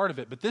that's part of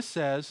it. But this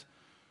says,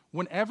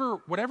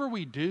 whatever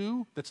we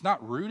do that's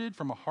not rooted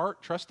from a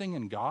heart trusting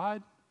in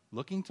God,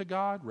 looking to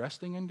God,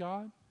 resting in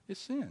God, is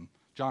sin.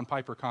 John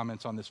Piper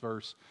comments on this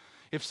verse.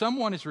 If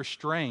someone is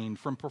restrained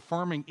from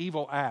performing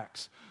evil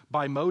acts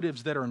by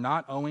motives that are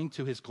not owing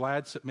to his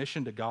glad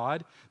submission to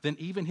God, then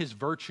even his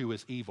virtue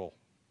is evil.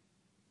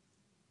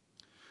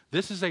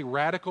 This is a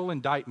radical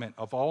indictment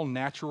of all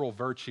natural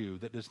virtue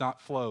that does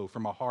not flow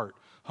from a heart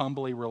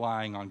humbly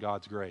relying on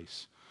God's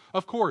grace.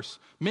 Of course,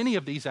 many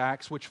of these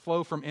acts which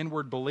flow from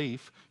inward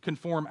belief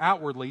conform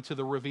outwardly to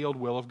the revealed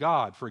will of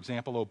God, for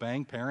example,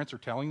 obeying parents or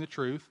telling the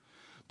truth,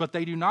 but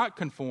they do not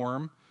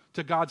conform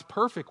to God's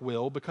perfect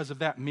will because of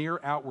that mere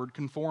outward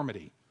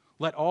conformity.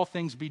 Let all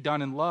things be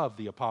done in love,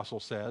 the apostle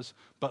says,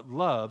 but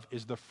love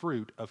is the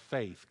fruit of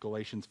faith,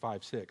 Galatians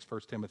 5:6,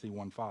 1 Timothy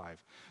 1:5.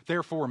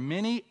 Therefore,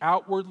 many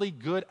outwardly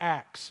good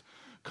acts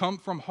come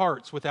from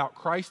hearts without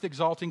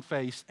Christ-exalting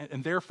faith,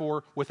 and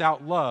therefore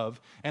without love,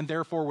 and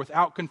therefore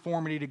without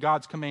conformity to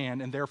God's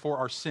command, and therefore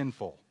are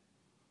sinful.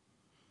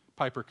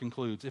 Piper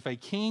concludes, if a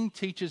king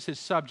teaches his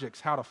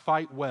subjects how to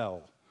fight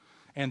well,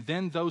 and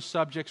then those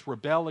subjects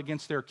rebel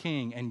against their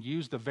king and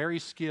use the very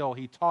skill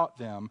he taught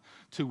them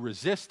to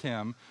resist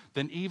him,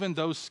 then even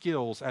those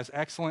skills, as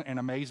excellent and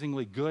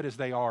amazingly good as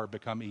they are,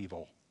 become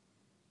evil.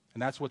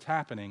 And that's what's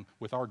happening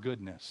with our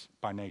goodness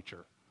by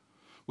nature.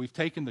 We've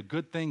taken the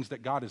good things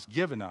that God has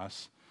given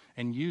us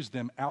and used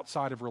them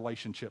outside of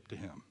relationship to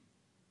him.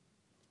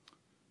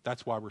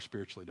 That's why we're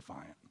spiritually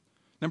defiant.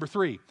 Number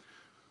 3,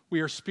 we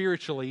are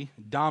spiritually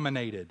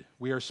dominated.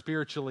 We are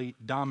spiritually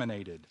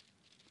dominated.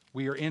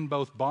 We are in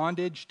both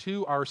bondage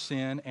to our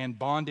sin and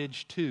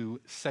bondage to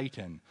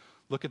Satan.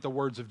 Look at the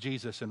words of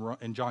Jesus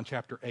in John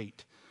chapter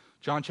 8.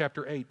 John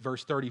chapter 8,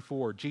 verse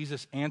 34.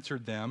 Jesus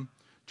answered them,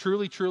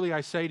 truly, truly,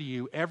 I say to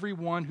you,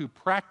 everyone who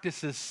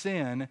practices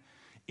sin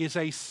is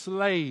a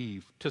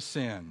slave to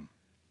sin.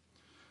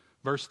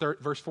 Verse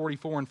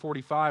 44 and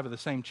 45 of the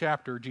same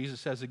chapter,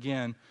 Jesus says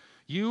again,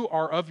 you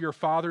are of your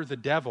father the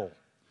devil,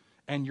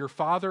 and your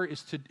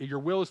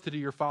will is to do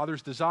your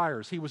father's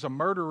desires. He was a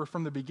murderer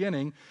from the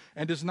beginning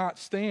and does not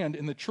stand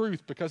in the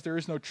truth because there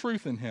is no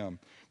truth in him.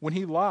 When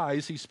he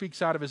lies, he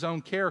speaks out of his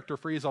own character,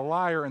 for he is a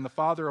liar and the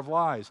father of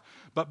lies.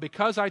 But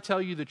because I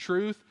tell you the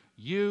truth,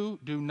 you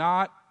do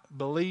not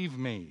believe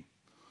me.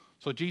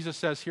 So Jesus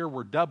says here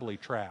we're doubly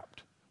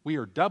trapped. We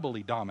are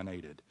doubly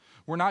dominated.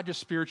 We're not just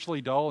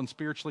spiritually dull and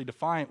spiritually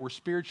defiant. We're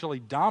spiritually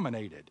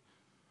dominated.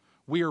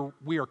 We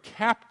are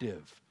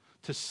captive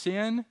to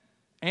sin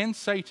and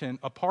Satan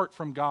apart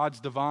from God's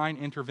divine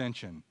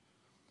intervention.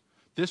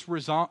 This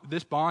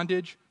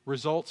bondage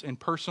results in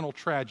personal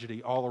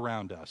tragedy all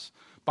around us.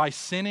 By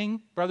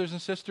sinning, brothers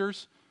and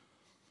sisters,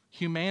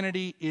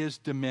 humanity is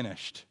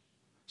diminished.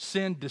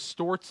 Sin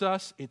distorts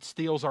us. It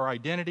steals our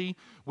identity.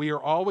 We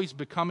are always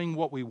becoming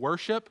what we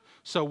worship.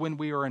 So when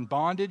we are in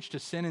bondage to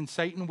sin and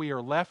Satan, we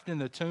are left in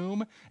the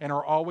tomb and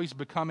are always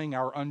becoming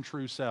our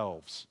untrue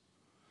selves.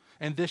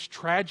 And this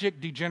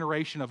tragic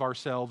degeneration of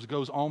ourselves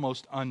goes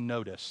almost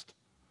unnoticed.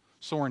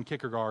 Soren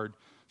Kierkegaard,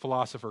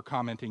 philosopher,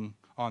 commenting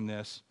on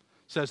this,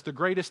 says, the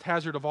greatest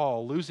hazard of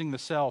all, losing the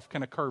self,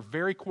 can occur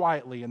very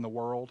quietly in the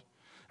world,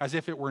 as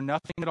if it were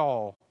nothing at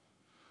all.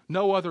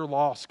 No other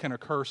loss can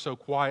occur so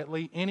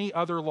quietly. Any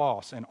other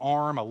loss, an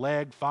arm, a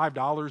leg,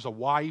 $5, a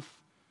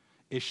wife,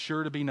 is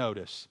sure to be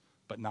noticed,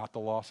 but not the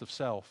loss of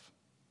self.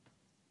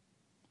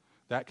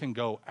 That can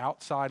go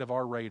outside of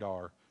our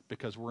radar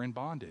because we're in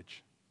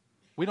bondage.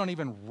 We don't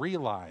even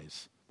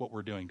realize what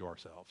we're doing to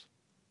ourselves.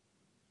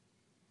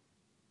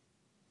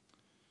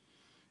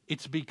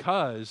 It's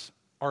because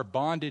our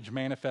bondage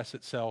manifests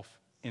itself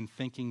in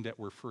thinking that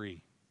we're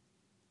free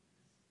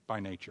by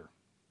nature.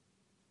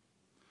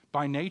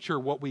 By nature,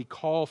 what we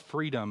call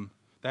freedom,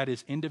 that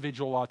is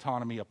individual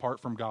autonomy apart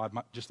from God,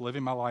 just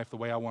living my life the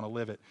way I want to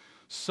live it,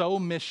 so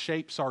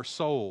misshapes our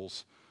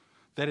souls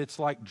that it's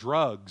like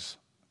drugs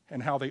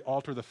and how they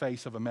alter the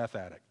face of a meth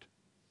addict.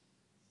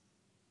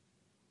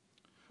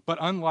 But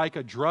unlike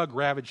a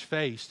drug-ravaged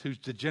face whose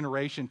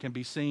degeneration can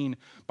be seen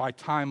by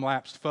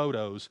time-lapsed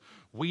photos,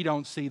 we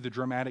don't see the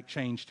dramatic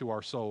change to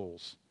our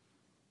souls.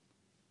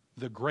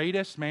 The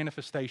greatest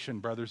manifestation,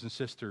 brothers and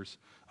sisters,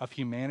 of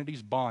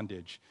humanity's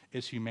bondage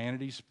is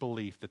humanity's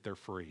belief that they're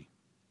free.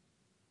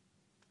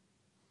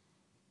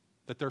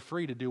 That they're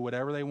free to do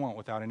whatever they want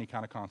without any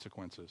kind of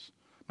consequences.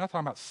 I'm not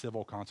talking about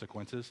civil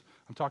consequences.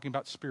 I'm talking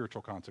about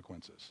spiritual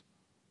consequences.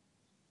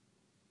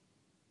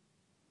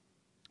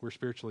 We're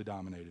spiritually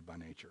dominated by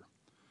nature.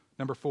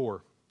 Number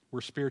 4,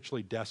 we're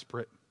spiritually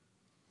desperate.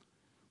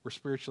 We're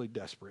spiritually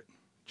desperate.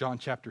 John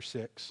chapter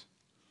 6.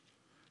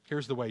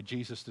 Here's the way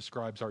Jesus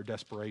describes our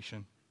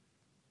desperation.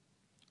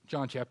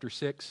 John chapter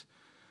 6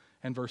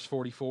 and verse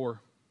 44.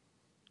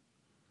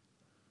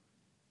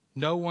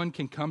 No one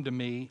can come to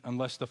me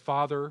unless the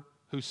Father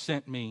who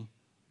sent me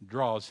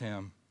draws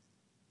him.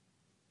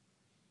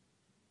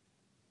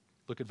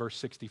 Look at verse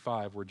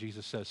 65 where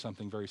Jesus says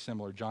something very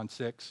similar. John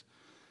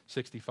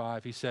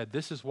 6:65. He said,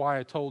 this is why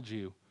I told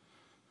you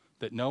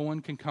that no one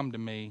can come to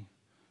me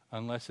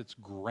unless it's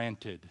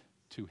granted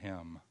to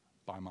him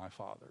by my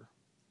Father.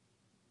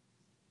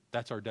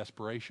 That's our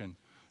desperation.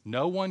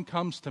 No one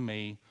comes to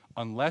me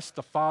unless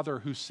the Father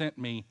who sent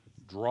me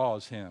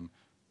draws him.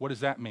 What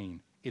does that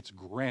mean? It's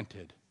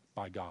granted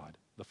by God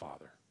the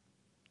Father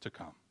to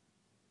come.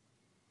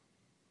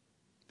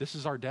 This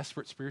is our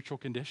desperate spiritual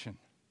condition,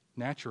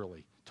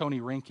 naturally. Tony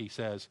Rinke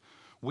says,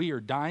 We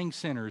are dying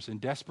sinners in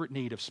desperate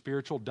need of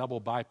spiritual double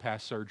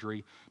bypass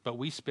surgery, but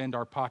we spend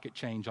our pocket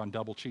change on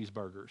double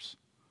cheeseburgers.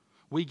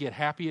 We get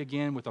happy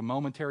again with a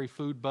momentary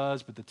food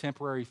buzz, but the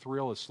temporary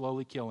thrill is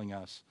slowly killing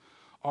us.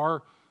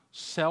 Our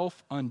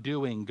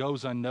self-undoing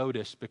goes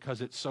unnoticed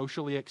because it's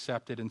socially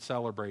accepted and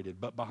celebrated,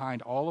 but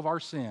behind all of our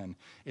sin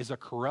is a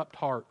corrupt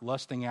heart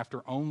lusting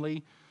after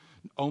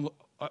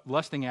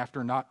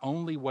not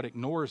only what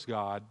ignores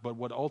God, but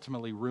what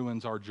ultimately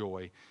ruins our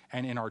joy.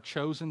 And in our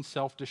chosen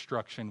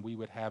self-destruction, we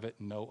would have it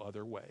no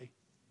other way.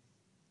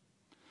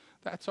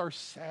 That's our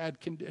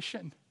sad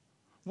condition.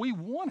 We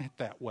want it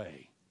that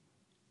way.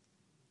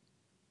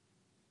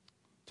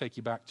 Take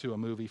you back to a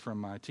movie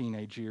from my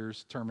teenage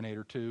years,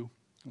 Terminator 2.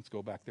 Let's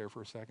go back there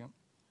for a second.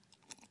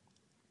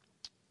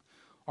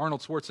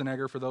 Arnold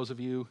Schwarzenegger, for those of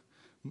you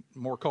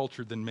more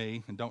cultured than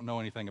me and don't know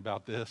anything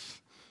about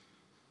this,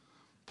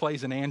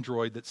 plays an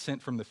android that's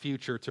sent from the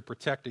future to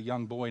protect a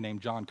young boy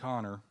named John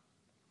Connor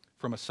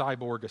from a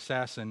cyborg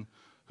assassin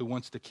who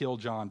wants to kill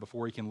John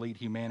before he can lead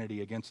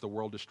humanity against the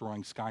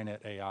world-destroying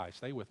Skynet AI.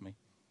 Stay with me.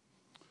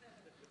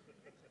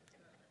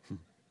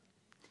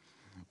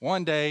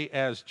 One day,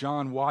 as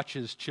John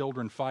watches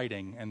children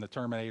fighting, and the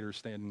Terminator's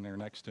standing there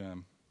next to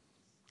him,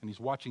 and he's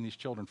watching these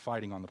children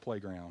fighting on the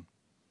playground,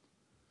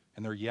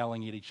 and they're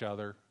yelling at each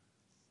other,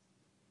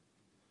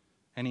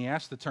 and he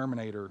asks the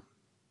Terminator,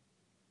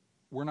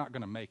 "We're not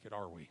going to make it,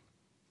 are we?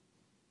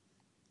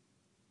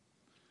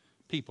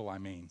 People, I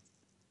mean."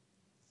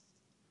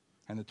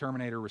 And the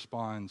Terminator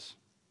responds,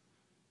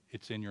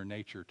 "It's in your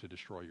nature to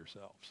destroy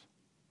yourselves."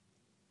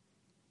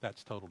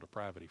 That's total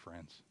depravity,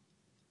 friends.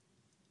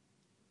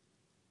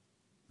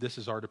 This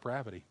is our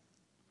depravity.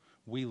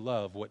 We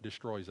love what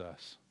destroys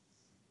us.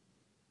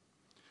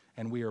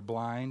 And we are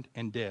blind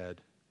and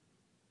dead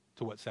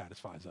to what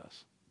satisfies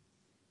us.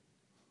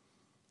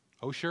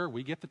 Oh, sure,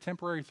 we get the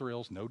temporary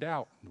thrills, no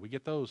doubt. We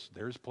get those.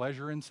 There's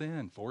pleasure in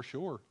sin, for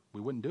sure. We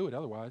wouldn't do it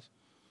otherwise.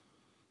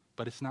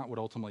 But it's not what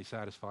ultimately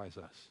satisfies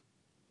us.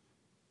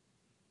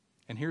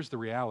 And here's the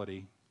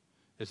reality,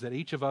 is that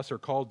each of us are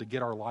called to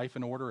get our life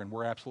in order, and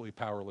we're absolutely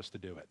powerless to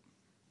do it.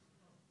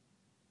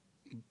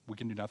 We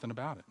can do nothing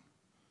about it.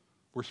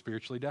 We're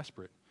spiritually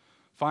desperate.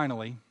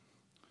 Finally,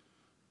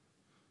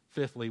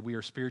 fifthly, we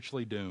are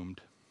spiritually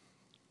doomed.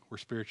 We're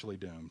spiritually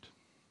doomed.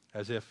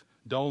 As if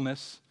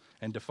dullness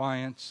and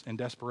defiance and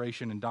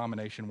desperation and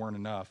domination weren't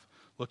enough,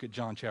 look at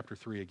John chapter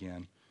 3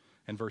 again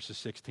and verses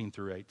 16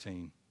 through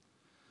 18.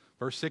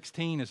 Verse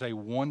 16 is a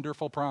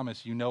wonderful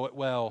promise. You know it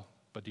well,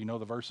 but do you know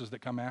the verses that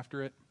come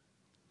after it?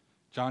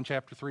 John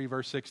chapter 3,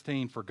 verse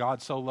 16, "For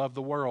God so loved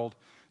the world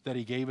that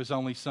he gave his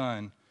only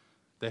Son,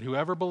 that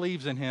whoever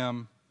believes in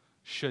him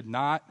should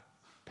not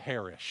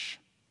perish,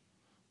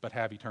 but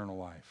have eternal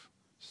life."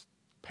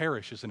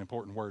 Perish is an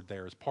important word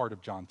there as part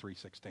of John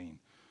 3:16.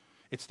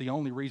 It's the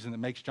only reason that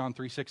makes John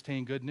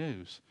 3:16 good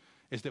news,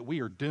 is that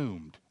we are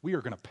doomed. We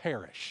are going to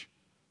perish,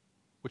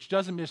 which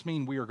doesn't just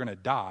mean we are going to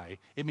die.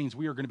 It means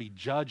we are going to be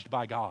judged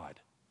by God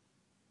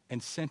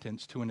and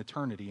sentenced to an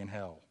eternity in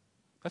hell.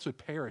 That's what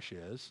perish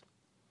is.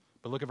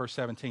 But look at verse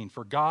 17.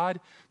 "For God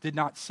did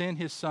not send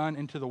his Son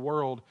into the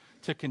world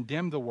to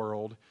condemn the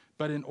world,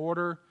 but in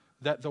order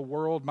that the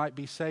world might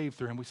be saved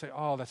through him." We say,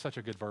 "Oh, that's such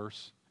a good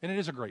verse." And it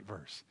is a great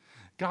verse.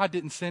 God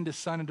didn't send his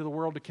Son into the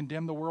world to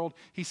condemn the world.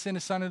 He sent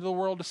his Son into the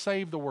world to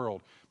save the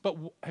world. But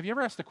have you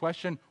ever asked the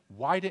question,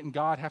 why didn't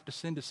God have to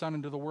send his Son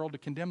into the world to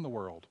condemn the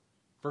world?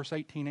 Verse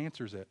 18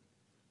 answers it.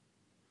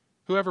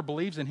 "Whoever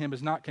believes in him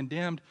is not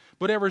condemned,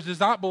 but whoever does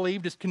not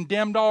believe is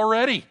condemned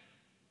already,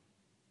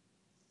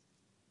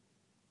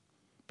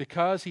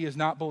 because he has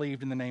not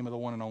believed in the name of the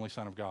one and only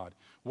Son of God."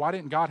 Why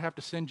didn't God have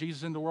to send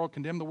Jesus into the world,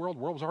 condemn the world?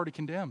 The world was already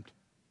condemned.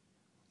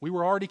 We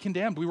were already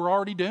condemned. We were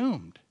already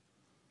doomed.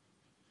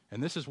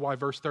 And this is why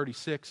verse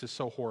 36 is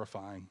so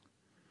horrifying.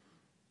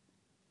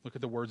 Look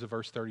at the words of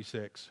verse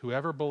 36.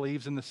 "Whoever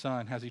believes in the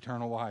Son has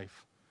eternal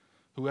life.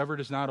 Whoever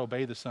does not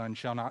obey the Son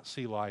shall not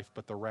see life,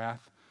 but the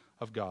wrath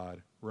of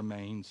God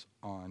remains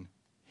on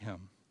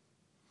him."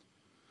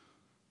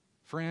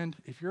 Friend,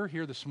 if you're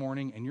here this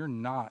morning and you're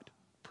not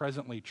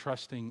presently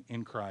trusting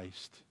in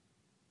Christ,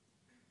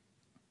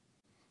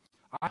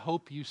 I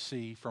hope you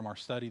see from our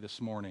study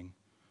this morning,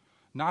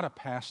 not a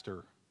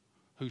pastor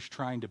who's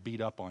trying to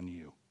beat up on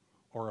you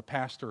or a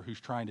pastor who's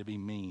trying to be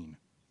mean.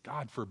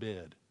 God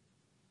forbid.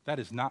 That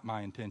is not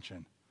my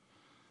intention.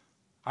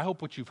 I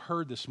hope what you've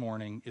heard this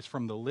morning is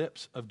from the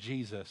lips of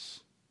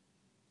Jesus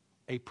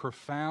a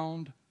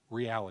profound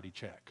reality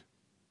check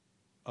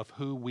of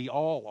who we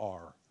all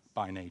are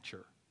by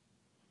nature.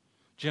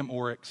 Jim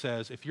Orrick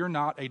says, "If you're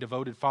not a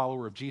devoted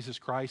follower of Jesus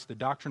Christ, the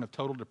doctrine of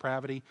total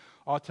depravity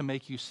ought to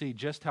make you see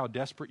just how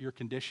desperate your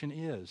condition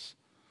is.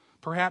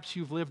 Perhaps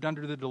you've lived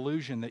under the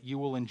delusion that you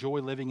will enjoy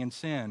living in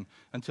sin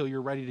until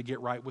you're ready to get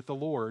right with the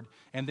Lord,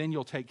 and then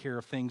you'll take care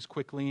of things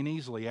quickly and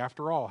easily.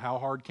 After all, how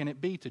hard can it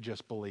be to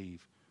just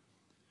believe?"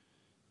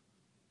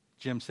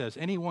 Jim says,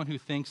 "Anyone who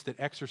thinks that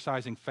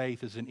exercising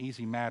faith is an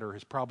easy matter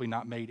has probably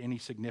not made any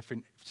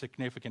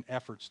significant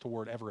efforts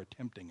toward ever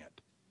attempting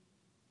it."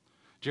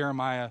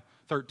 Jeremiah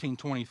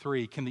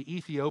 13:23, can the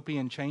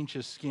Ethiopian change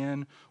his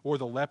skin or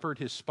the leopard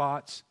his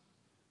spots?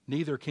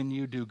 Neither can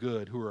you do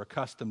good who are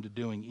accustomed to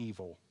doing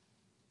evil.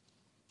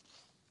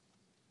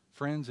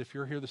 Friends, if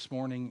you're here this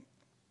morning,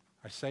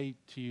 I say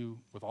to you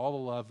with all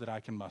the love that I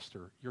can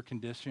muster, your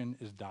condition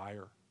is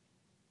dire.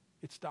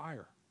 It's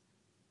dire.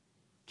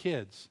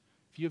 Kids,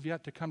 if you have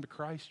yet to come to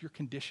Christ, your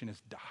condition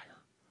is dire.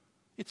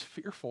 It's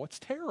fearful. It's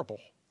terrible.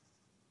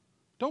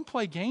 Don't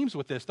play games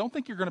with this. Don't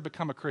think you're going to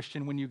become a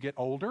Christian when you get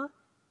older.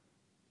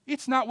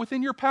 It's not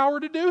within your power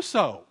to do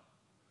so.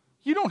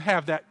 You don't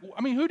have that.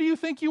 I mean, who do you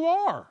think you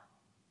are?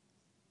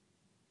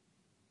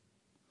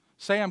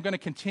 Say, I'm going to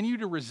continue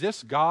to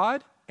resist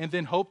God and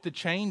then hope to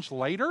change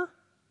later?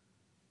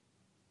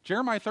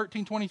 Jeremiah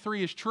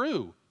 13:23 is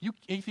true.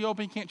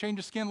 Ethiopian can't change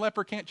his skin,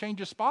 leper can't change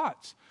his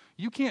spots.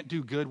 You can't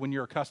do good when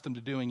you're accustomed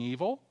to doing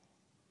evil.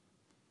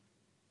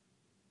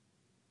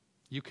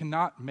 You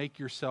cannot make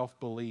yourself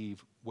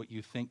believe what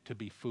you think to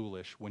be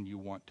foolish when you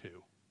want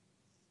to.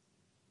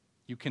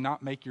 You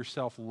cannot make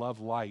yourself love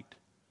light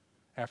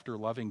after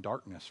loving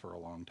darkness for a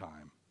long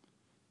time.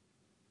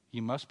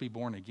 You must be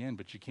born again,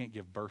 but you can't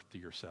give birth to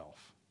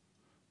yourself.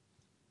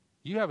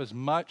 You have as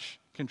much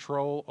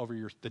control over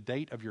the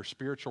date of your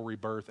spiritual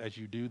rebirth as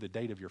you do the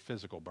date of your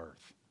physical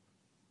birth.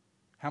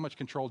 How much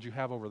control do you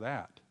have over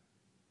that?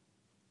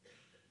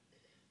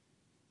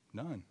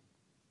 None.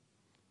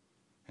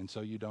 And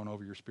so you don't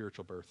over your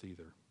spiritual birth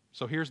either.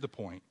 So here's the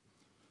point.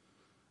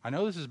 I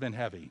know this has been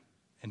heavy,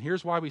 and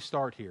here's why we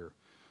start here.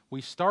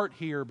 We start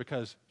here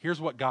because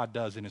here's what God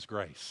does in His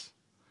grace.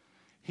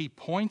 He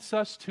points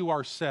us to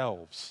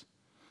ourselves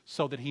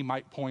so that He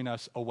might point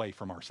us away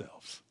from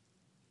ourselves.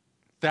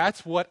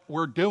 That's what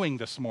we're doing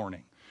this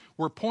morning.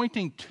 We're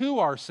pointing to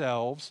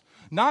ourselves,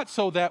 not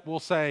so that we'll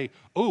say,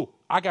 oh,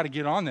 I got to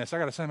get on this. I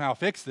got to somehow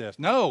fix this.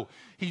 No,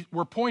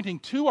 we're pointing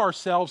to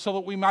ourselves so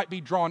that we might be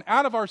drawn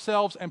out of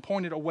ourselves and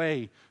pointed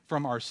away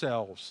from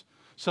ourselves,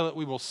 so that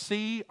we will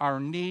see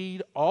our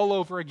need all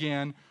over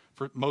again,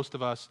 for most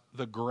of us,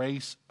 the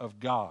grace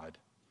of God.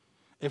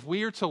 If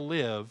we are to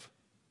live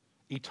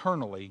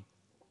eternally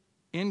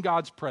in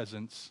God's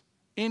presence,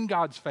 in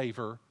God's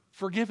favor,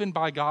 forgiven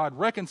by God,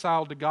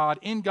 reconciled to God,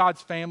 in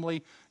God's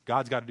family,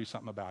 God's got to do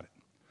something about it.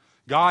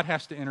 God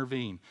has to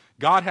intervene.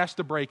 God has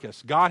to break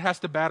us. God has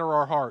to batter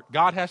our heart.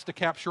 God has to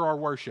capture our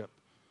worship.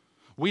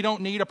 We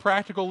don't need a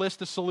practical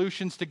list of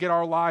solutions to get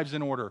our lives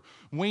in order.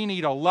 We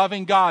need a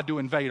loving God to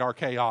invade our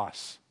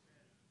chaos.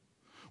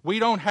 We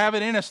don't have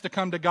it in us to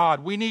come to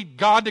God. We need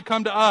God to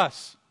come to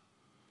us.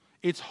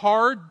 It's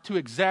hard to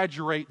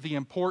exaggerate the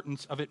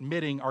importance of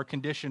admitting our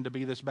condition to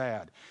be this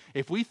bad.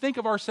 If we think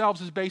of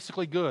ourselves as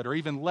basically good or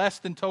even less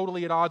than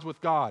totally at odds with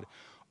God,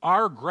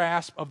 our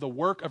grasp of the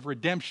work of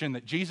redemption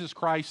that Jesus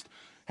Christ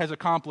has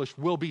accomplished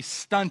will be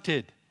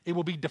stunted. It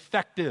will be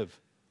defective.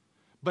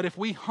 But if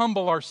we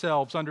humble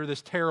ourselves under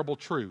this terrible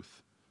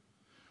truth,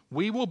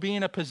 we will be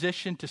in a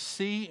position to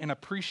see and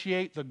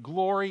appreciate the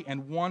glory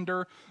and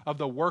wonder of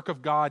the work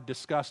of God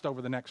discussed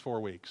over the next 4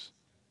 weeks.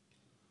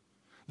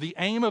 The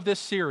aim of this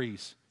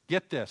series,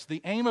 get this,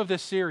 the aim of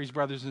this series,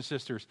 brothers and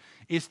sisters,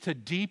 is to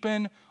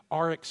deepen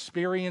our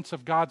experience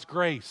of God's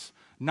grace,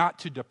 not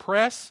to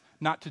depress,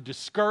 not to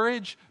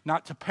discourage,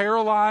 not to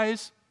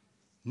paralyze,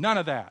 none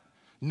of that.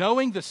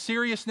 Knowing the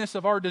seriousness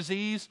of our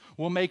disease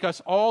will make us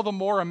all the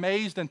more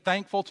amazed and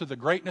thankful to the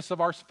greatness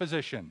of our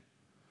physician.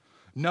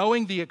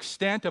 Knowing the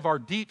extent of our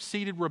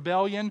deep-seated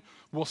rebellion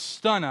will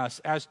stun us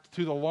as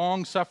to the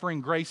long-suffering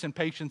grace and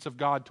patience of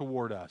God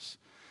toward us.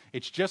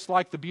 It's just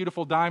like the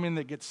beautiful diamond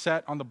that gets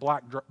set on the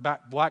black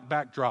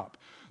backdrop.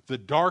 The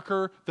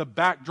darker the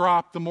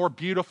backdrop, the more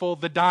beautiful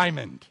the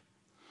diamond.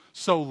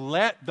 So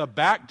let the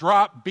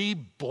backdrop be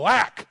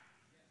black,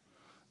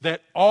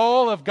 that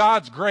all of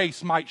God's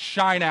grace might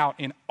shine out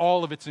in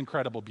all of its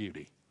incredible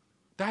beauty.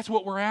 That's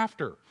what we're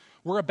after.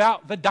 We're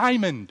about the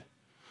diamond.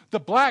 The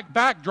black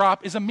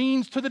backdrop is a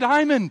means to the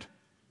diamond.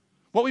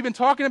 What we've been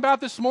talking about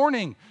this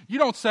morning, you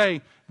don't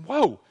say,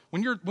 whoa,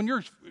 when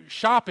you're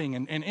shopping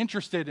and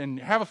interested and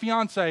have a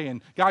fiance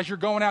and guys, you're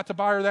going out to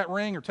buy her that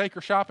ring or take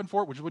her shopping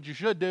for it, which is what you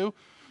should do.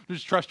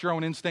 Just trust your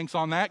own instincts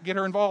on that. Get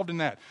her involved in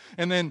that.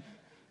 And then,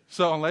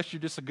 so unless you're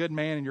just a good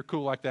man and you're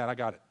cool like that, I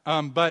got it.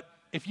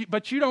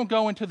 But you don't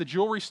go into the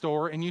jewelry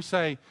store and you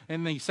say,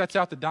 and then he sets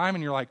out the diamond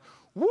and you're like,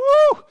 woo,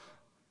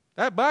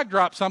 that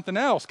backdrop's something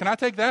else. Can I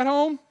take that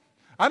home?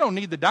 I don't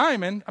need the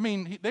diamond. I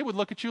mean, they would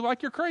look at you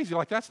like you're crazy.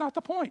 Like, that's not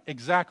the point.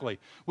 Exactly.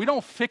 We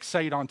don't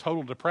fixate on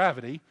total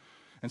depravity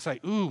and say,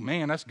 ooh,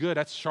 man, that's good,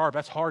 that's sharp,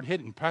 that's hard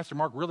hitting. Pastor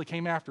Mark really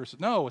came after us.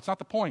 No, it's not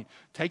the point.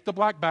 Take the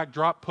black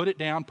backdrop, put it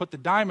down, put the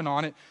diamond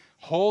on it,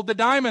 hold the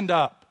diamond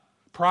up.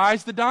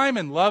 Prize the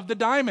diamond, love the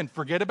diamond,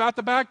 forget about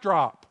the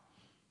backdrop.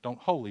 Don't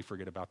wholly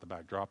forget about the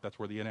backdrop. That's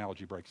where the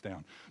analogy breaks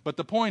down. But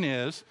the point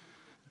is,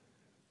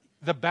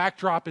 the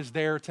backdrop is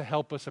there to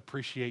help us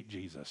appreciate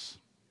Jesus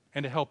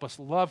and to help us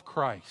love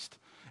Christ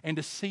and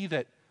to see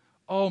that,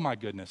 oh my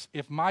goodness,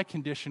 if my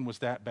condition was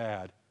that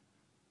bad,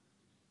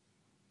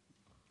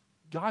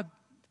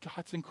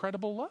 God's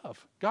incredible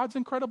love, God's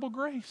incredible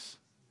grace.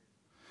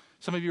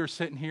 Some of you are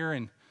sitting here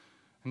and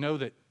know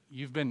that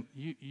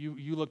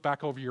you look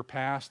back over your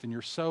past and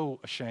you're so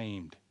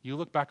ashamed. You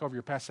look back over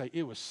your past and say,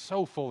 it was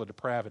so full of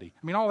depravity.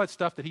 I mean, all that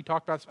stuff that he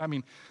talked about, I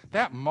mean,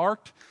 that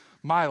marked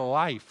my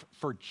life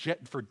for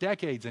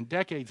decades and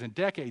decades and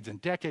decades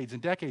and decades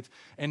and decades.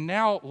 And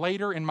now,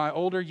 later in my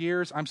older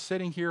years, I'm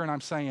sitting here and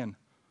I'm saying,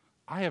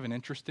 I have an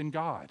interest in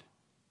God.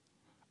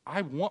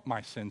 I want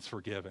my sins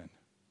forgiven.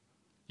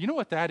 You know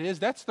what that is?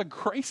 That's the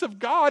grace of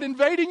God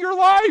invading your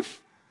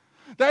life.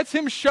 That's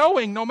Him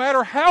showing, no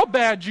matter how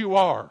bad you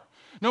are,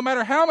 no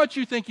matter how much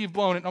you think you've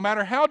blown it, no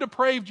matter how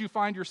depraved you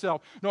find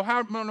yourself, no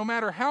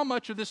matter how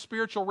much of this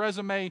spiritual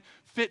resume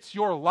fits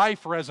your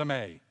life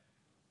resume,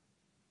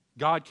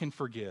 God can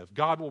forgive.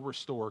 God will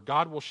restore.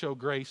 God will show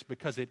grace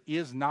because it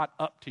is not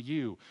up to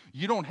you.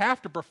 You don't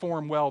have to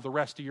perform well the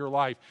rest of your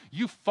life.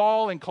 You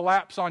fall and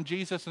collapse on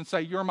Jesus and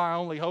say, you're my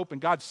only hope, and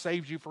God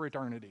saves you for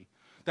eternity.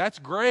 That's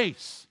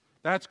grace.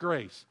 That's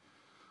grace.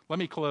 Let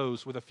me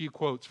close with a few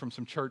quotes from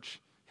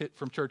church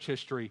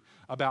history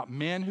about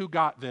men who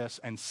got this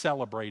and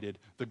celebrated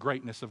the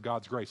greatness of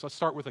God's grace. Let's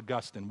start with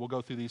Augustine. We'll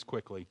go through these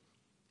quickly.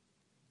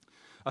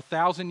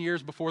 1,000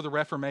 years before the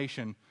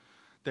Reformation,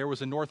 there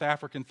was a North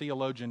African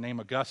theologian named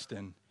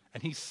Augustine,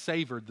 and he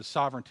savored the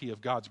sovereignty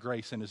of God's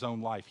grace in his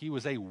own life. He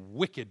was a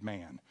wicked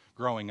man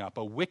growing up,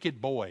 a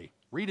wicked boy.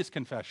 Read his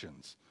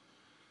Confessions.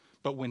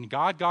 But when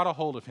God got a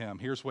hold of him,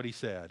 here's what he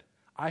said: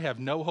 I have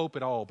no hope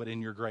at all but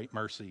in your great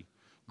mercy.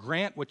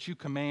 Grant what you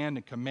command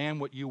and command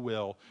what you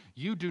will.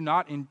 You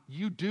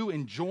do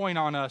enjoin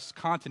on us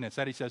continence.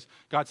 That he says,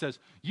 God says,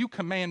 you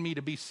command me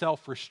to be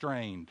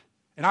self-restrained.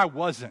 And I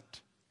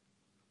wasn't.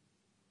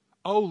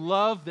 O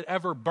love that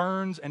ever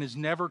burns and is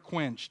never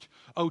quenched.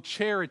 O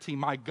charity,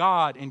 my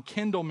God,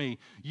 enkindle me.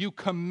 You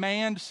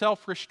command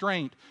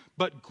self-restraint,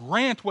 but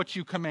grant what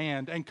you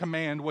command and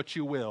command what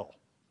you will.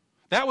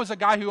 That was a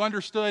guy who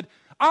understood,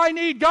 I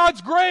need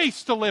God's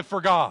grace to live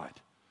for God.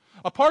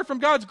 Apart from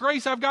God's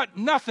grace, I've got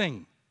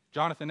nothing.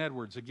 Jonathan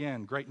Edwards,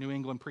 again, great New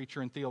England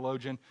preacher and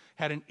theologian,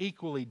 had an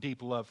equally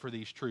deep love for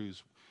these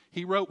truths.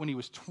 He wrote when he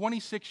was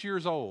 26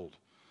 years old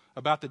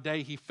about the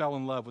day he fell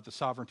in love with the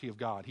sovereignty of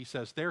God. He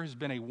says, there has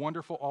been a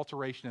wonderful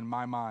alteration in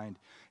my mind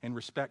in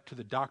respect to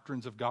the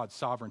doctrines of God's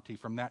sovereignty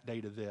from that day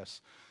to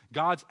this.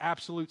 God's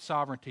absolute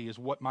sovereignty is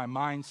what my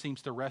mind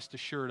seems to rest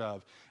assured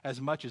of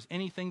as much as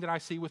anything that I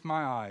see with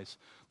my eyes.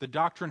 The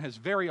doctrine has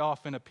very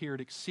often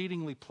appeared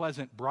exceedingly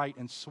pleasant, bright,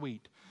 and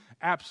sweet.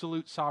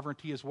 Absolute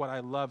sovereignty is what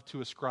I love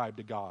to ascribe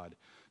to God.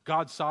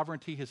 God's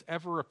sovereignty has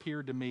ever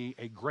appeared to me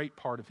a great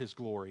part of His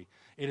glory.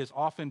 It has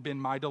often been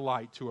my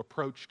delight to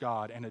approach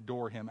God and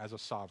adore Him as a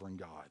sovereign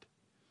God.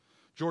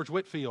 George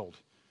Whitefield,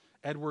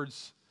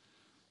 Edwards'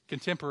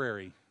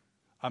 contemporary,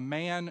 a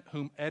man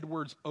whom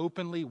Edwards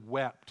openly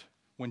wept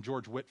when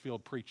George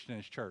Whitefield preached in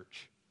his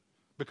church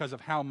because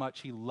of how much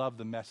he loved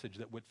the message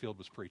that Whitefield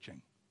was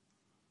preaching.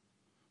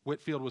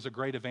 Whitefield was a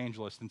great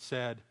evangelist and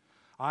said,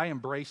 I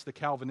embrace the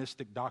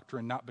Calvinistic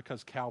doctrine not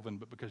because Calvin,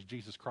 but because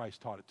Jesus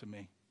Christ taught it to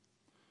me.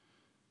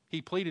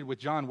 He pleaded with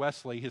John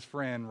Wesley, his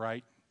friend,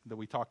 right, that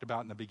we talked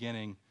about in the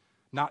beginning,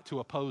 not to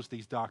oppose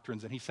these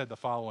doctrines. And he said the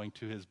following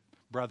to his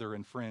brother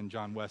and friend,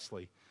 John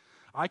Wesley: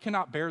 I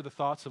cannot bear the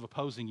thoughts of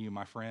opposing you,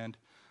 my friend.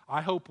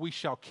 I hope we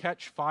shall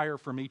catch fire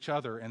from each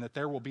other, and that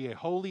there will be a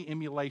holy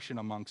emulation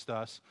amongst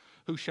us,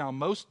 who shall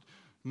most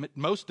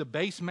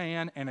debase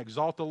man and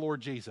exalt the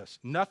Lord Jesus.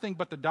 Nothing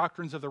but the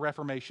doctrines of the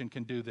Reformation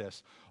can do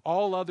this.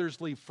 All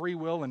others leave free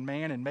will in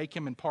man and make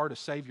him in part a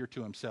Savior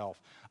to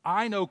himself.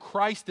 I know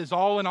Christ is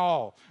all in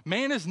all.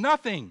 Man is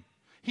nothing.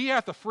 He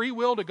hath the free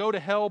will to go to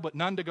hell, but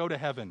none to go to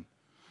heaven,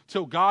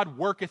 till God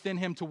worketh in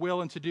him to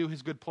will and to do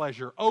his good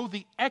pleasure. Oh,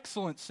 the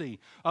excellency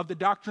of the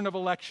doctrine of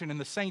election and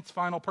the saints'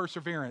 final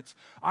perseverance.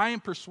 I am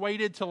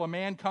persuaded till a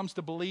man comes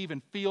to believe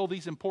and feel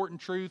these important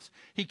truths,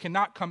 he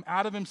cannot come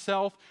out of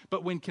himself,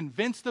 but when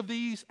convinced of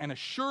these and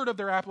assured of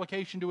their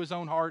application to his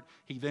own heart,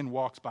 he then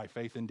walks by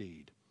faith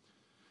indeed.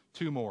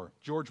 Two more.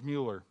 George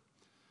Mueller,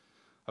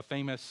 a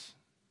famous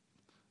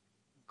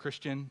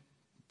Christian,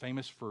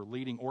 famous for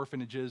leading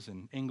orphanages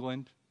in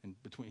England, and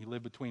he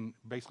lived between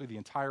basically the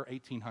entire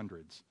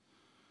 1800s.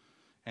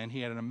 And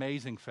he had an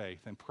amazing faith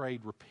and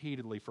prayed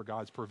repeatedly for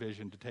God's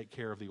provision to take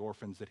care of the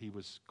orphans that he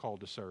was called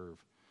to serve.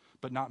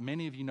 But not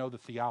many of you know the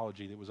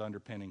theology that was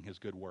underpinning his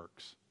good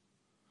works.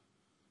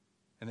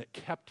 And that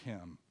kept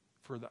him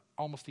for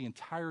almost the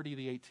entirety of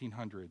the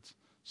 1800s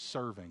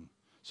serving.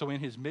 So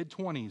in his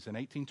mid-20s, in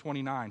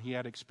 1829, he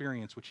had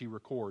experience which he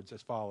records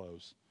as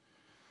follows: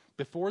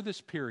 before this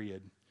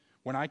period,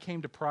 when I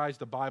came to prize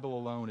the Bible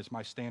alone as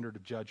my standard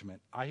of judgment,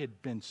 I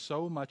had been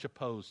so much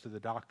opposed to the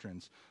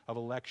doctrines of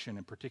election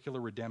and particular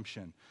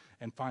redemption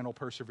and final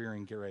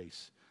persevering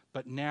grace.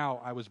 But now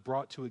I was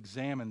brought to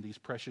examine these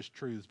precious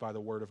truths by the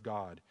Word of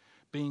God,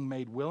 being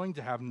made willing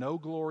to have no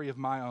glory of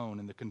my own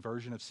in the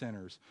conversion of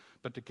sinners,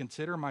 but to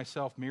consider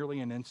myself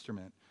merely an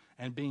instrument,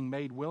 and being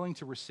made willing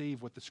to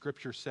receive what the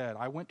Scripture said,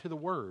 I went to the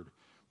Word,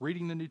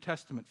 reading the New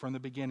Testament from the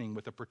beginning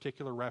with a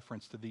particular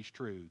reference to these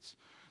truths.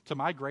 To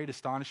my great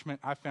astonishment,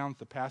 I found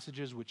the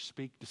passages which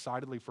speak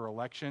decidedly for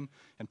election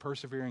and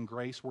persevering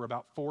grace were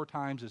about 4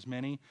 times as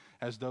many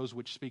as those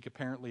which speak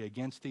apparently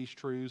against these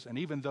truths, and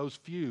even those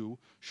few,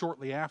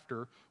 shortly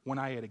after, when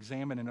I had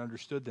examined and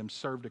understood them,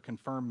 served to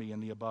confirm me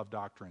in the above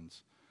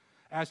doctrines.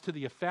 As to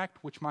the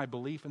effect which my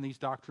belief in these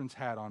doctrines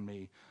had on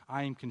me,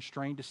 I am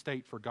constrained to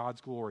state for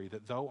God's glory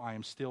that though I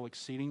am still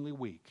exceedingly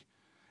weak,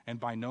 and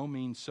by no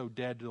means so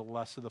dead to the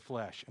lusts of the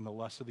flesh and the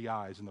lusts of the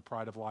eyes and the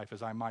pride of life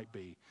as I might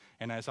be,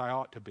 and as I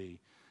ought to be,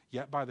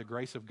 yet by the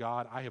grace of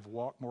God I have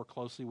walked more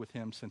closely with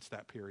him since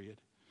that period.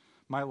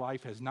 My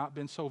life has not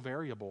been so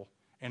variable,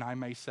 and I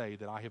may say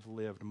that I have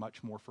lived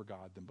much more for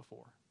God than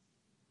before.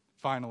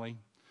 Finally,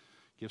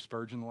 give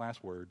Spurgeon the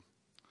last word.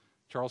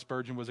 Charles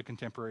Spurgeon was a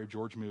contemporary of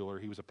George Mueller.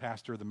 He was a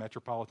pastor of the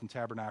Metropolitan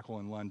Tabernacle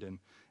in London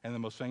and the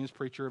most famous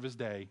preacher of his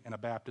day, and a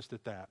Baptist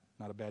at that.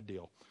 Not a bad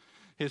deal.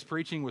 His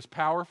preaching was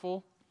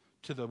powerful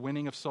to the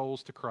winning of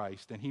souls to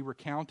Christ, and he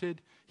recounted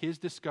his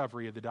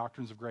discovery of the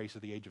doctrines of grace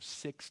at the age of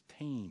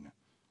 16,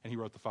 and he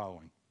wrote the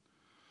following.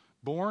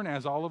 Born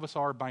as all of us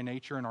are by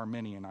nature an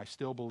Arminian, I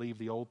still believe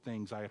the old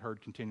things I had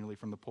heard continually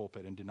from the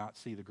pulpit and did not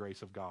see the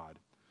grace of God.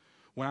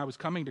 When I was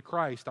coming to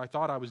Christ, I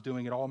thought I was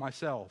doing it all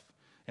myself,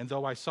 and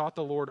though I sought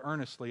the Lord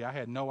earnestly, I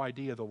had no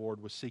idea the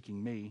Lord was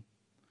seeking me.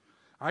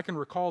 I can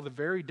recall the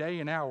very day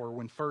and hour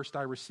when first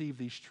I received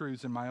these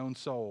truths in my own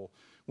soul,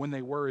 when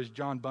they were, as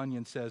John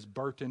Bunyan says,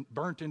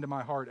 burnt into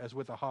my heart as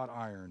with a hot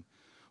iron.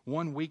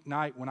 One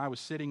weeknight when I was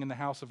sitting in the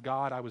house of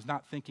God, I was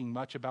not thinking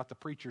much about the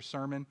preacher's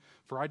sermon,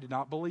 for I did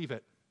not believe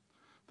it.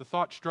 The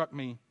thought struck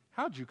me,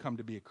 how'd you come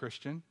to be a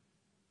Christian?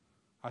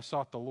 I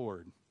sought the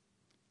Lord.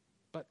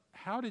 But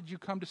how did you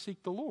come to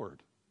seek the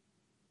Lord?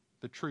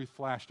 The truth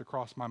flashed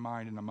across my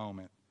mind in a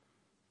moment.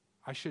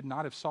 I should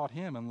not have sought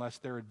him unless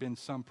there had been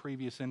some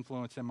previous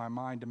influence in my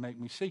mind to make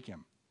me seek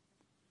him.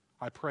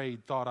 I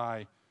prayed, thought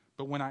I,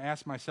 but when I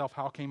asked myself,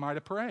 how came I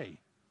to pray?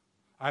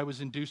 I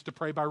was induced to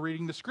pray by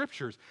reading the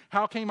Scriptures.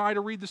 How came I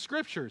to read the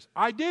Scriptures?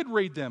 I did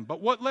read them,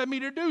 but what led me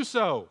to do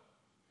so?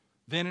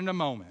 Then in a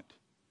moment,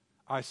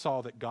 I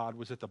saw that God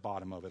was at the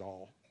bottom of it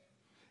all,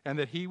 and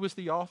that he was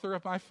the author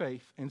of my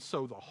faith, and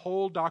so the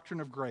whole doctrine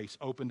of grace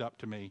opened up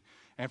to me,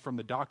 and from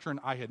that doctrine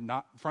I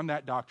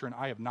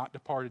have not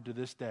departed to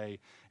this day,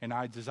 and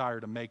I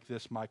desire to make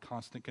this my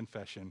constant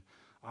confession.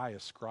 I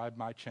ascribe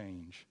my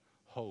change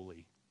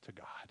wholly to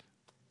God.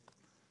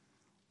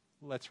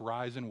 Let's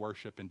rise in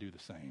worship and do the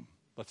same.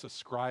 Let's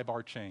ascribe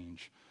our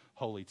change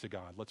wholly to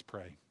God. Let's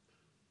pray.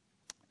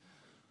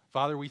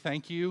 Father, we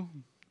thank you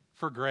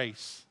for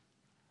grace.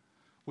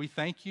 We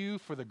thank you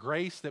for the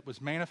grace that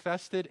was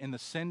manifested in the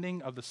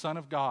sending of the Son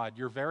of God,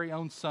 your very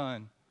own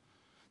Son,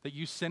 that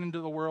you sent into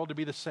the world to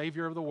be the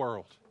Savior of the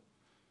world.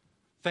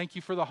 Thank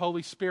you for the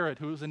Holy Spirit,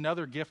 who is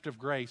another gift of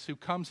grace, who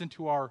comes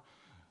into our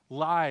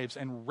lives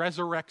and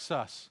resurrects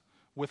us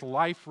with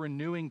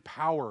life-renewing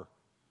power,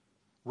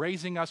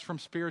 raising us from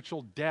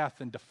spiritual death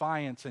and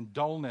defiance and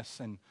dullness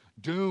and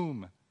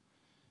doom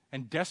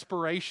and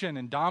desperation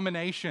and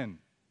domination,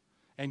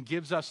 and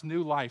gives us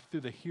new life through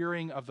the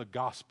hearing of the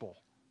gospel.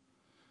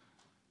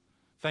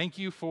 Thank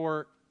you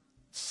for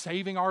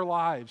saving our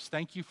lives.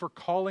 Thank you for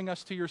calling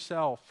us to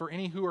yourself. For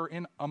any who are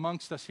in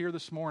amongst us here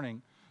this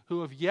morning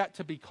who have yet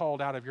to be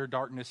called out of your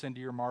darkness into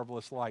your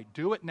marvelous light,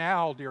 do it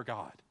now, dear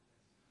God.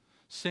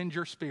 Send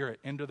your Spirit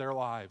into their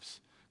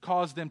lives.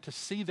 Cause them to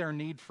see their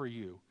need for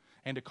you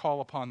and to call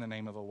upon the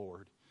name of the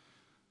Lord.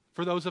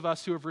 For those of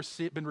us who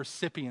have been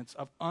recipients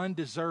of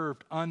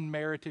undeserved,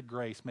 unmerited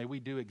grace, may we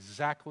do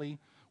exactly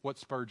what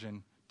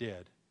Spurgeon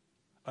did.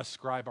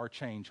 Ascribe our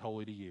change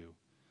wholly to you.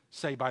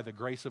 Say, by the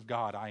grace of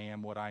God, I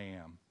am what I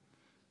am.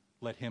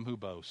 Let him who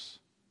boasts,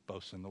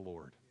 boast in the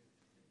Lord.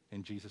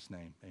 In Jesus'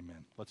 name,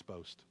 amen. Let's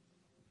boast.